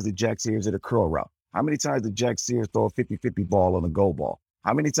many times did Jack Sears hit a curl route? How many times did Jack Sears throw a 50-50 ball on a goal ball?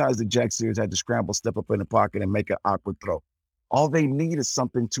 How many times did Jack Sears had to scramble, step up in the pocket, and make an awkward throw? All they need is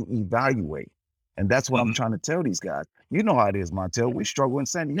something to evaluate. And that's what I'm trying to tell these guys. You know how it is, Montel. We struggle in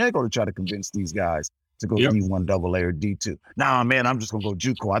San Diego to try to convince these guys to go D1 AA or D2. Nah, man, I'm just going to go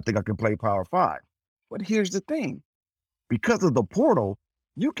JUCO. I think I can play Power 5. But here's the thing. Because of the portal,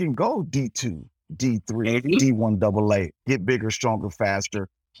 you can go D2, D3, D1 AA, get bigger, stronger, faster,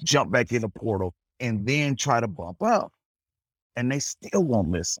 jump back in the portal, and then try to bump up. And they still won't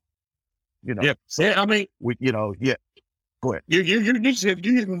listen. You know, so, I mean, go ahead. You said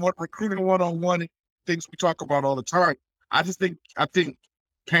you hitting what recruiting one-on-one things we talk about all the time. I think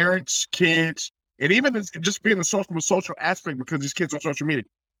parents, kids, and even just being a social aspect because these kids on social media,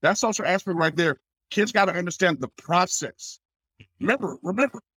 that social aspect right there, kids got to understand the process. Remember,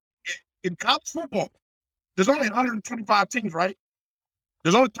 in college football, there's only 125 teams, right?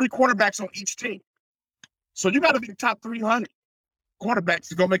 There's only 3 quarterbacks on each team. So you got to be the top 300 quarterbacks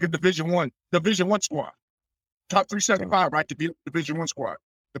to go make a Division One squad. Top 375, right, to be a Division One squad,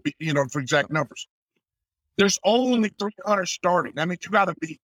 to be, for exact numbers. There's only 300 starting. That means you got to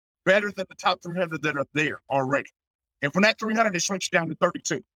be better than the top 300 that are there already. And from that 300, it shrinks down to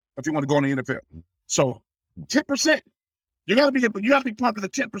 32 if you want to go in the NFL. So 10%, you got to be part of the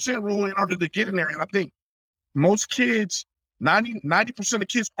 10% rule in order to get in there. And I think most kids, 90% of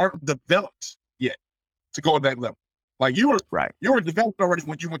kids aren't developed yet to go at that level. Like you were developed already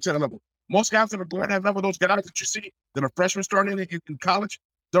when you went to that level. Most guys that are going at that level, those guys that you see that are freshmen starting in college,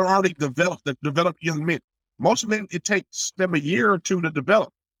 they're already developed. They're developed young men. Most of them, it takes them a year or two to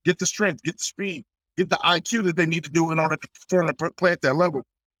develop, get the strength, get the speed, get the IQ that they need to do in order to perform and play at that level.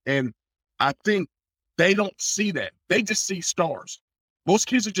 And I think they don't see that. They just see stars. Most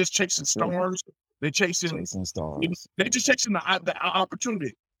kids are just chasing stars. They're chasing stars. They're just chasing the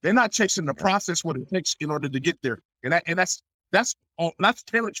opportunity. They're not chasing the process, what it takes in order to get there. And that's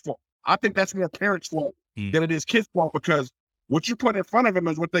parents' fault. I think that's more parents' fault than it is kids' fault because what you put in front of them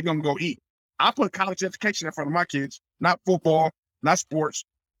is what they're going to go eat. I put college education in front of my kids, not football, not sports.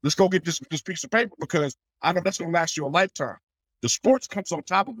 Let's go get this piece of paper because I know that's going to last you a lifetime. The sports comes on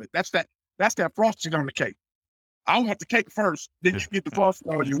top of it. That's that frosting on the cake. I want the cake first, then you get the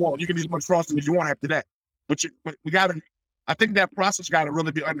frosting all you want. You can eat as much frosting as you want after that. But we got to, I think that process got to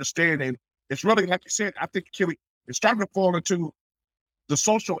really be understanding. It's really, like you said, I think, Akili, it's starting to fall into the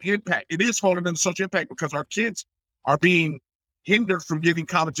social impact. It is falling into social impact because our kids are being hindered from getting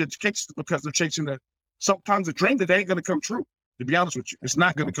college education because they're chasing sometimes a dream that ain't going to come true. To be honest with you, it's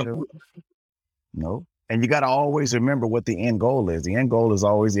not going to come true. No. And you got to always remember what the end goal is. The end goal is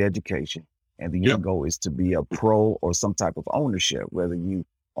always the education. And the end goal is to be a pro or some type of ownership, whether you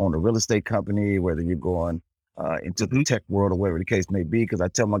own a real estate company, whether you're going into the tech world or whatever the case may be. Because I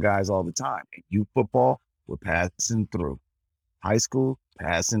tell my guys all the time, youth football, we're passing through. High school,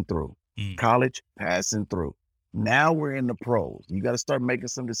 passing through. College, passing through. Now we're in the pros. You got to start making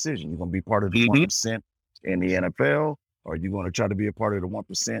some decisions. You're going to be part of the 1% in the NFL, or you're going to try to be a part of the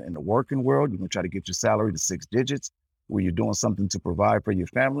 1% in the working world. You're going to try to get your salary to 6 digits where you're doing something to provide for your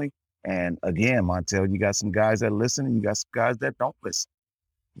family. And again, Montel, you got some guys that listen and you got some guys that don't listen.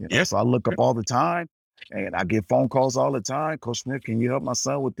 So I look up all the time and I get phone calls all the time. Coach Smith, can you help my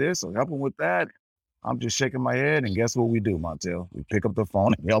son with this or help him with that? I'm just shaking my head, and guess what we do, Montel? We pick up the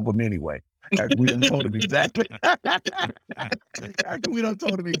phone and help him anyway. After we done told him exactly. After we done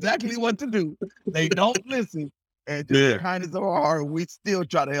told him exactly what to do, they don't listen, and just kind of so hard, we still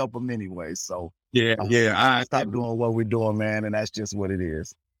try to help them anyway. So I stop doing what we're doing, man, and that's just what it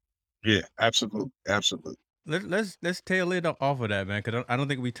is. Yeah, absolutely. Let's tail it off of that, man, because I don't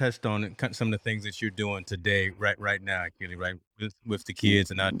think we touched on some of the things that you're doing today, right now, Akili, right, with the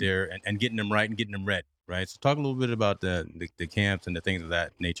kids and out there and getting them right and getting them ready, right? So talk a little bit about the camps and the things of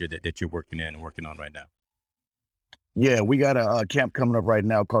that nature that you're working on right now. Yeah, we got a camp coming up right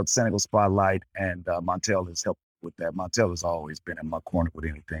now called Senegal Spotlight, and Montel has helped with that. Montel has always been in my corner with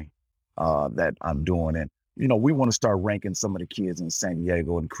anything that I'm doing. And, we want to start ranking some of the kids in San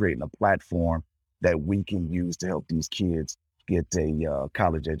Diego and creating a platform that we can use to help these kids get a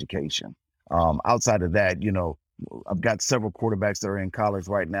college education. Outside of that, I've got several quarterbacks that are in college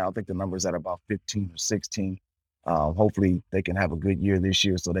right now. I think the number's at about 15 or 16. Hopefully they can have a good year this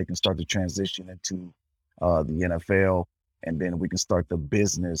year so they can start to transition into the NFL. And then we can start the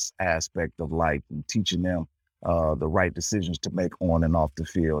business aspect of life and teaching them the right decisions to make on and off the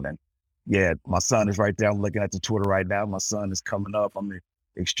field. And yeah, my son is right there. I'm looking at the Twitter right now. My son is coming up. I'm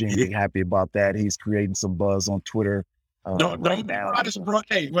extremely happy about that. He's creating some buzz on Twitter. Don't be modest, bro.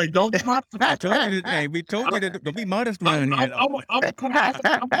 Hey, wait, don't be modest. We told you to be modest around here.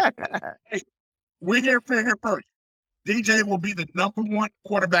 Hey, we're here first. DJ will be the number one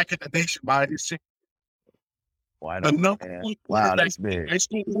quarterback in the nation by his senior. The number one quarterback in high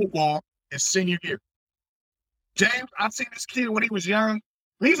school football his senior year. James, I seen this kid when he was young.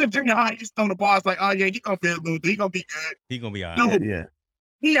 He's in junior high. He's throwing the ball. It's like, oh yeah, he's gonna be a little. He's gonna be good. He's gonna be all right. Dude, yeah.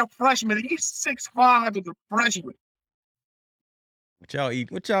 He a freshman. He's 6'5" as a freshman. What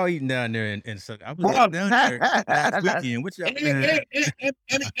y'all eating down there in I was down there last weekend. What y'all and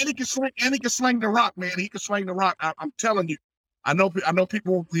he can swing. And he can sling the rock, man. He can swing the rock. I'm telling you. I know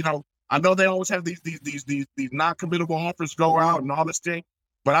people. You know. I know they always have these non-committable offers go out and all this thing.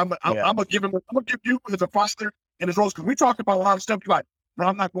 But I'm gonna give you as a father and his roles, because we talk about a lot of stuff. You're like, bro,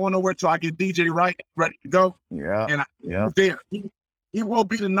 I'm not going nowhere till I get DJ right, ready to go. Yeah. And there, he will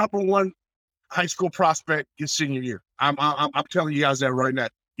be the number one high school prospect his senior year. I'm telling you guys that right now.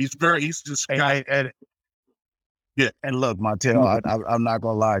 He's just guy. And look, Montel, I'm not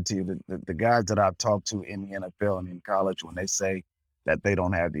gonna lie to you. The guys that I've talked to in the NFL and in college, when they say that they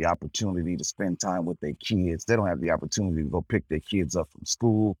don't have the opportunity to spend time with their kids, they don't have the opportunity to go pick their kids up from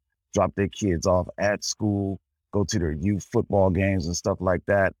school, drop their kids off at school, go to their youth football games and stuff like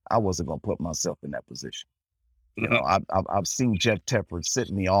that. I wasn't gonna put myself in that position. You know, I've seen Jeff Tepper sit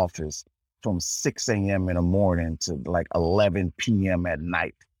in the office from 6 a.m. in the morning to like 11 p.m. at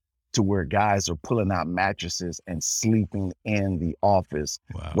night, to where guys are pulling out mattresses and sleeping in the office.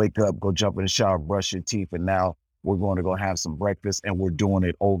 Wow. Wake up, go jump in the shower, brush your teeth, and now we're going to go have some breakfast, and we're doing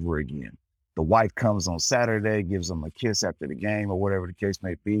it over again. The wife comes on Saturday, gives them a kiss after the game or whatever the case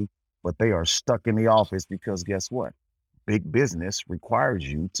may be, but they are stuck in the office because guess what? Big business requires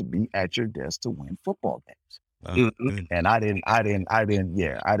you to be at your desk to win football games. And I didn't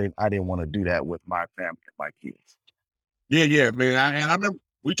want to do that with my family and my kids. Yeah, man. I remember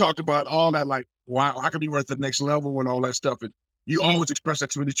we talked about all that, like, wow, I could be worth the next level and all that stuff. And you always express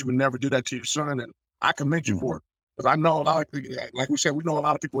that to me that you would never do that to your son. And I commend you for it. Because I know a lot of people, like we said, we know a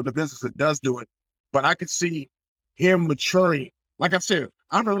lot of people in the business that does do it. But I could see him maturing. Like I said,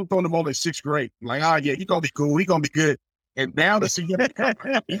 I remember throwing him only 6th grade. Like, oh yeah, he's gonna be cool, he's gonna be good. And now to see him,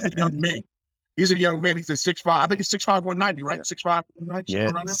 he's a young man. He's a young man. He's a 6'5". I think he's 6'5", 190, right? 6'5", 190. Yeah,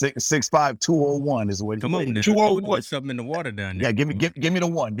 6'5", 201 is what. Come on, 201. Put something in the water down there. Yeah, give me the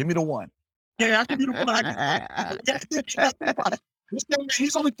one. Give me the one. Yeah, I can do the one.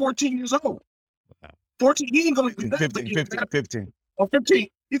 He's only 14 years old. 14. He ain't gonna 15. Oh, 15.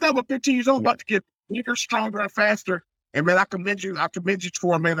 He's not but 15 years old, about to get bigger, stronger, and faster. And man, I commend you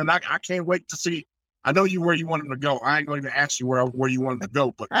for him, man. And I can't wait to see. I know you where you want him to go. I ain't going to ask you where you want him to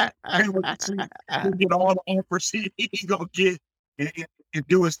go, but I can't wait to see him get all the offers he's gonna get and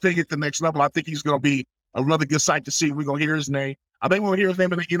do his thing at the next level. I think he's gonna be a really good sight to see. We're gonna hear his name. I think we'll hear his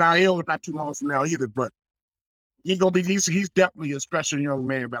name in the NIL not too long from now either, but he's definitely a special young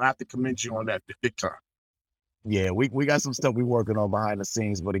man, but I have to commend you on that big time. Yeah, we got some stuff we're working on behind the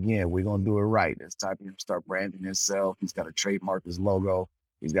scenes, but again, we're gonna do it right. It's time for him to start branding himself. He's got to trademark his logo.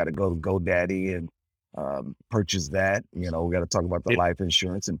 He's got to go to GoDaddy and purchase that. You know, we got to talk about the life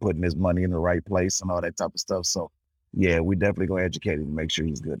insurance and putting his money in the right place and all that type of stuff. So, yeah, we definitely gonna educate him to make sure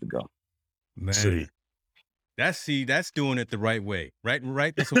he's good to go. Man, that's doing it the right way, right?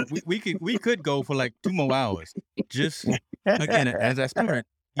 So we could go for like 2 more hours. Just again, as I started.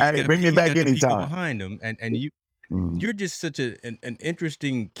 Bring me back anytime. Behind them, and you're just such an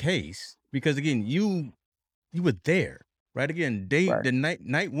interesting case because again, you were there, right? Again, the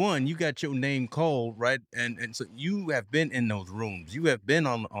night one, you got your name called, right? And so you have been in those rooms, you have been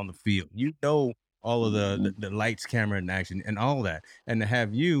on the field, you know all of the lights, camera, and action, and all that, and to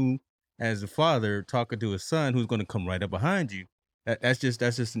have you as a father talking to a son who's going to come right up behind you, that's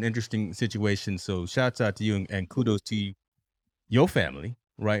just an interesting situation. So, shouts out to you and kudos to your family.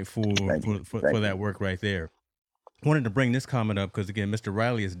 Right, for that work right there. I wanted to bring this comment up because, again, Mr.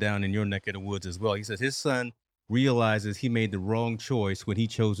 Riley is down in your neck of the woods as well. He says his son realizes he made the wrong choice when he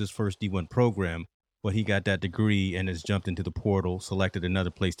chose his first D1 program, but he got that degree and has jumped into the portal, selected another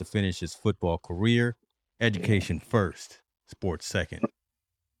place to finish his football career. Education first, sports second.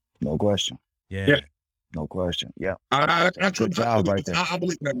 No question. Yeah. No question. Yeah. Good job right there. I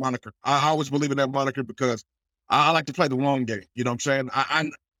believe in that moniker. I always believe in that moniker because I like to play the long game. You know what I'm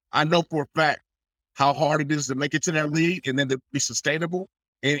saying? I know for a fact how hard it is to make it to that league and then to be sustainable.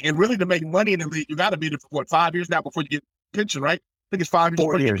 And really to make money in the league, you got to be there for 5 years now before you get pension, right? I think it's 5 years.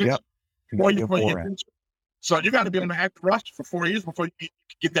 4 years, yep. 4 years before you get pension. So you got to be on the active roster for 4 years before you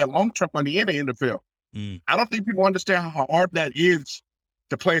get that long-term money in the NFL. I don't think people understand how hard that is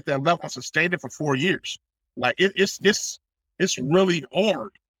to play at that level and sustain it for 4 years. Like it's really hard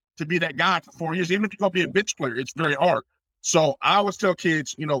to be that guy for 4 years. Even if you're going to be a bench player, it's very hard. So I always tell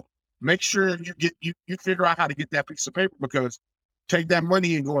kids, you know, make sure you figure out how to get that piece of paper, because take that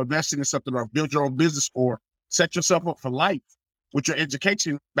money and go invest in something or build your own business or set yourself up for life with your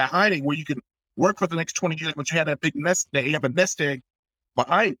education behind it, where you can work for the next 20 years, but you have that big nest, that you have a nest egg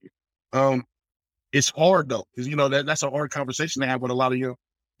behind you. It's hard though, because that's a hard conversation to have with a lot of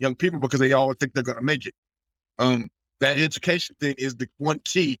young people, because they all think they're gonna make it. That education thing is the one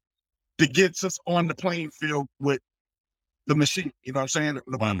key that gets us on the playing field with the machine. You know what I'm saying?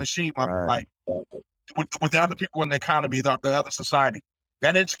 The machine, like with the other people in the economy, the other society.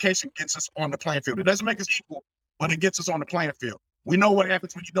 That education gets us on the playing field. It doesn't make us equal, but it gets us on the playing field. We know what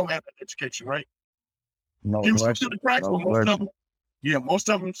happens when you don't have that education, right? No question. Most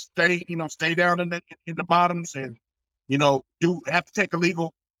of them stay down in the bottoms, and have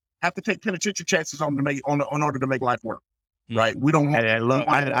to take penitentiary chances on order to make life work. Right. We don't want. And look,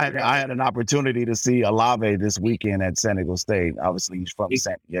 I had an opportunity to see Olave this weekend at San Diego State. Obviously, he's from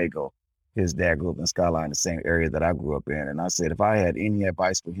San Diego. His dad grew up in Skyline, the same area that I grew up in. And I said, if I had any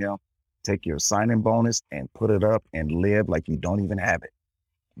advice for him, take your signing bonus and put it up and live like you don't even have it.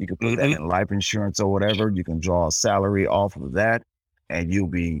 You can put that in life insurance or whatever. You can draw a salary off of that, and you'll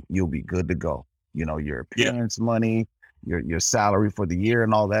be good to go. Your parents' money, your salary for the year,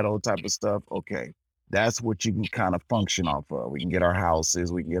 and all that old type of stuff. Okay. That's what you can kind of function off of. We can get our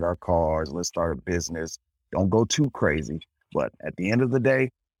houses, we can get our cars, let's start a business. Don't go too crazy. But at the end of the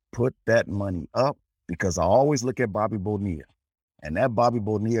day, put that money up, because I always look at Bobby Bonilla. And that Bobby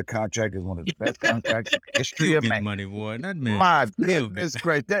Bonilla contract is one of the best contracts in history of man. Money, boy. That man. My goodness,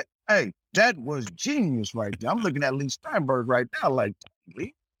 great. That was genius right there. I'm looking at Lee Steinberg right now, like,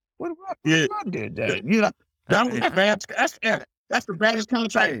 Lee, what I did that? That was bad. That's the baddest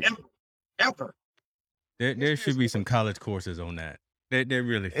contract ever. There should be some college courses on that. There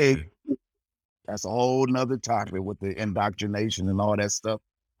really should. That's a whole nother topic with the indoctrination and all that stuff.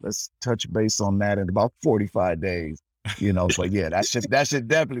 Let's touch base on that in about 45 days. But yeah, that should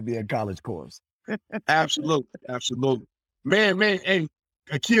definitely be a college course. Absolutely. Man, hey,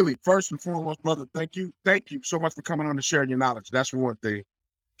 Akili, first and foremost, brother, thank you so much for coming on and sharing your knowledge. That's one thing.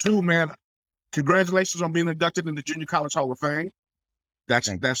 Two, man, congratulations on being inducted in the Junior College Hall of Fame. That's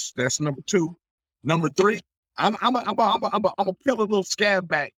number two. Number three, I'm gonna peel a little scab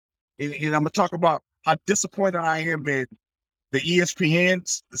back, and I'm gonna talk about how disappointed I am in the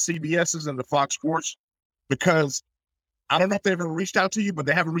ESPNs, the CBSs, and the Fox Sports, because I don't know if they've ever reached out to you, but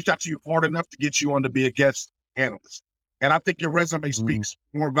they haven't reached out to you hard enough to get you on to be a guest analyst. And I think your resume speaks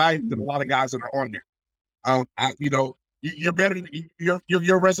more value than a lot of guys that are on there. You're better than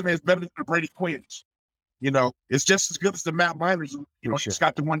your resume is better than the Brady Quinns. It's just as good as the Matt Miners. He's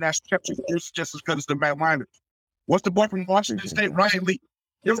got the one national championship. It's just as good as the Matt Miners. What's the boy from Washington State, Ryan Lee?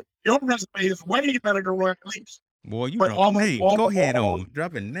 Your resume is way better than Ryan Lee's. Boy, you know name. Go ahead on.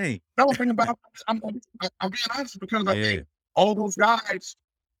 Drop a name. No, thing about I'm being honest, because I think all those guys,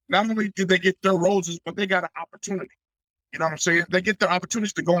 not only did they get their roses, but they got an opportunity. You know what I'm saying? They get their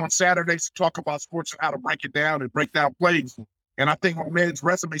opportunities to go on Saturdays to talk about sports and how to break it down and break down plays. And I think my man's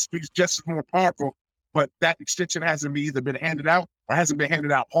resume speaks just as more powerful, but that extension hasn't either been handed out or hasn't been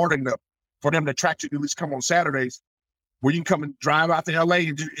handed out hard enough for them to attract you to at least come on Saturdays, where you can come and drive out to LA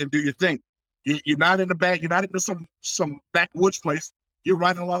and do your thing. You're not in the back. You're not in some backwoods place. You're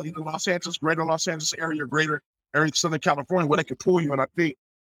right in the Los Angeles, greater Los Angeles area, greater area, Southern California, where they can pull you. And I think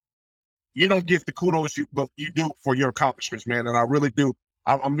you don't get the kudos but you do for your accomplishments, man. And I really do.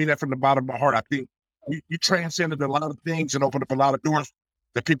 I mean that from the bottom of my heart. I think you transcended a lot of things and opened up a lot of doors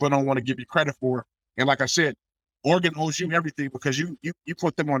that people don't want to give you credit for. And like I said, Oregon owes you everything, because you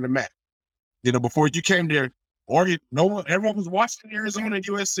put them on the map. Before you came there, Oregon, everyone was watching Arizona and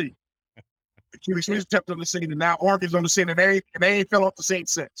USC. Akili Smith stepped on the scene, and now Oregon's on the scene, and they ain't fell off the scene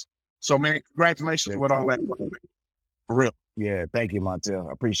since. So, man, congratulations with all that. For real. Yeah, thank you, Montel.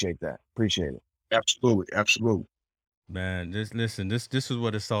 I appreciate that. Appreciate it. Absolutely. Man, listen, this is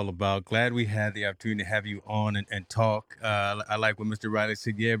what it's all about. Glad we had the opportunity to have you on and talk. I like what Mr. Riley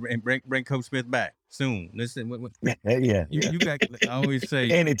said. Yeah, and bring Coach Smith back soon. Listen, yeah. You got. I always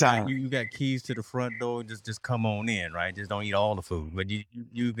say, anytime you got keys to the front door. Just come on in, right? Just don't eat all the food, but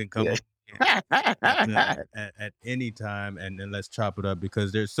you can come at any time, and then let's chop it up,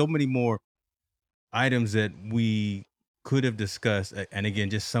 because there's so many more items that we could have discussed. And again,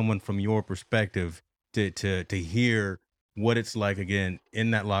 just someone from your perspective to hear what it's like, again,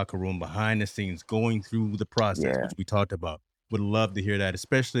 in that locker room, behind the scenes, going through the process, which we talked about. Would love to hear that,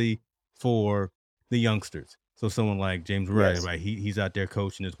 especially for the youngsters. So someone like James Riley, right? He's out there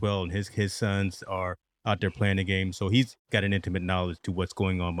coaching as well, and his sons are out there playing the game. So he's got an intimate knowledge to what's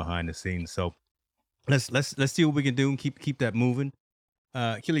going on behind the scenes. So let's see what we can do and keep that moving.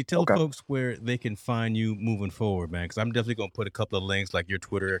 Akili, tell Okay. folks where they can find you moving forward, man. Because I'm definitely gonna put a couple of links, like your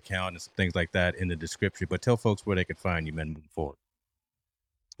Twitter account and some things like that, in the description. But tell folks where they can find you, man, moving forward.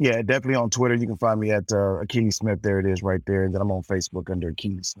 Yeah, definitely on Twitter. You can find me at Akili Smith. There it is right there. And then I'm on Facebook under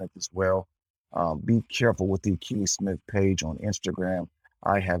Akili Smith as well. Be careful with the Akili Smith page on Instagram.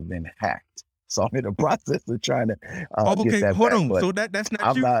 I have been hacked. So I'm in the process of trying to Okay, get that hold back. on. But So that's not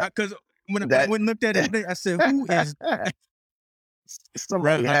I'm you? not Because when I that went and looked at it today, I said, "Who is?"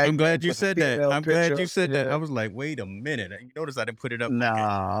 somebody I'm hacked me glad you with a said that. female I'm glad picture. you said that. I Yeah. was like, "Wait a minute." You notice I didn't put it up.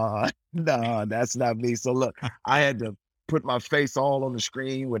 Nah, nah, that's not me. So look, I had to put my face all on the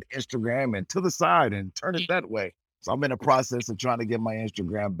screen with Instagram and to the side and turn it that way. So I'm in the process of trying to get my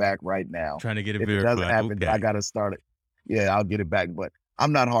Instagram back right now. Trying to get it If it doesn't verified. happen, then I Okay. got to start it. Yeah, I'll get it back. But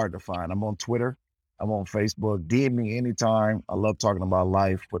I'm not hard to find. I'm on Twitter. I'm on Facebook. DM me anytime. I love talking about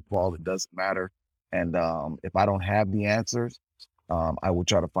life, football. It doesn't matter. And if I don't have the answers, I will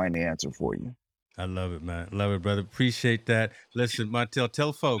try to find the answer for you. I love it, man. Love it, brother. Appreciate that. Listen, Montel,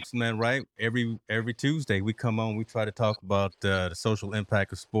 tell folks, man, right? Every Tuesday we come on, we try to talk about the social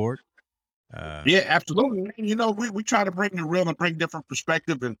impact of sport. Yeah, absolutely. You know, we try to bring the real and bring different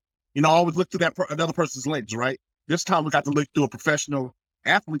perspective, and always look through that another person's lens, right? This time we got to look through a professional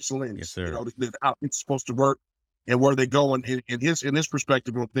athlete's lens. Yes, sir. How it's supposed to work and where they go in his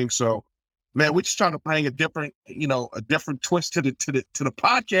perspective on things. So, man, we're just trying to bring a different, a different twist to the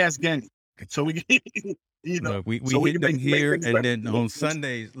podcast game. So we, Look, we so hit them make here, things and better. then on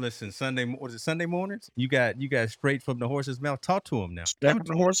Sundays, listen, was it Sunday mornings? You got straight from the horse's mouth. Talk to them now. Step from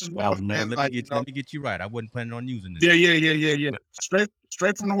the horse's mouth, man. Let me get you right. I wasn't planning on using this. Yeah.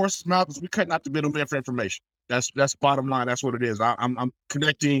 Straight from the horse's mouth, because we cutting out the middleman for information. That's bottom line. That's what it is. I'm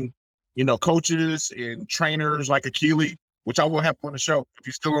connecting, coaches and trainers like Akili, which I will have on the show. If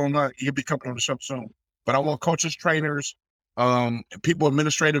he's still on, he'll be coming on the show soon. But I want coaches, trainers, and people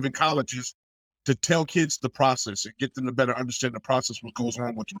administrative in colleges to tell kids the process and get them to better understand the process, what goes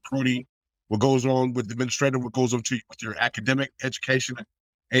on with recruiting, what goes on with administrative, what goes on with your academic education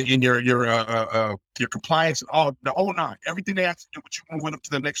and in your compliance and all the whole nine. Everything they have to do, what you want to win up to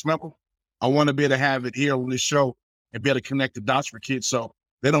the next level. I want to be able to have it here on this show and be able to connect the dots for kids, so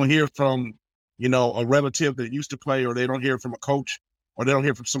they don't hear from a relative that used to play, or they don't hear from a coach, or they don't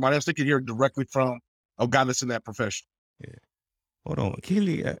hear from somebody else. They can hear directly from a guy that's in that profession. Yeah. Hold on,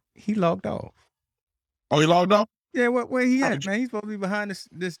 Akili, he logged off. Oh, he logged off? Yeah, where he at, man? He's supposed to be behind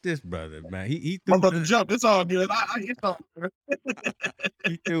this brother, man. He My brother jumped. It's all good.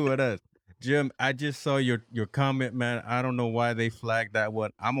 He threw at us. Jim, I just saw your comment, man. I don't know why they flagged that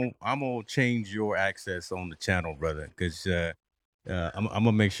one. I'm gonna change your access on the channel, brother, because I'm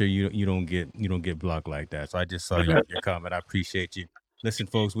gonna make sure you don't get blocked like that. So I just saw your comment. I appreciate you. Listen,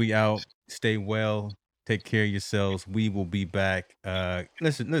 folks, we out. Stay well. Take care of yourselves. We will be back.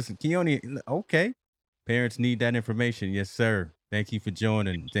 Listen, Keone. Okay. Parents need that information. Yes, sir. Thank you for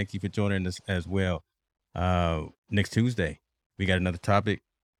joining. Thank you for joining us as well. Next Tuesday, we got another topic.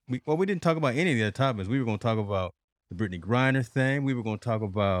 We didn't talk about any of the other topics. We were going to talk about the Brittany Griner thing. We were going to talk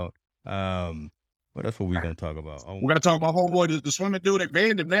about what else were we going to talk about? We're going to talk about homeboy, the swimming dude. They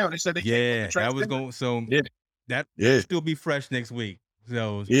banned him now. They said they can't. That was going. So that will still be fresh next week.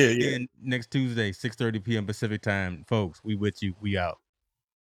 So next Tuesday, 6:30 p.m. Pacific time, folks. We with you. We out.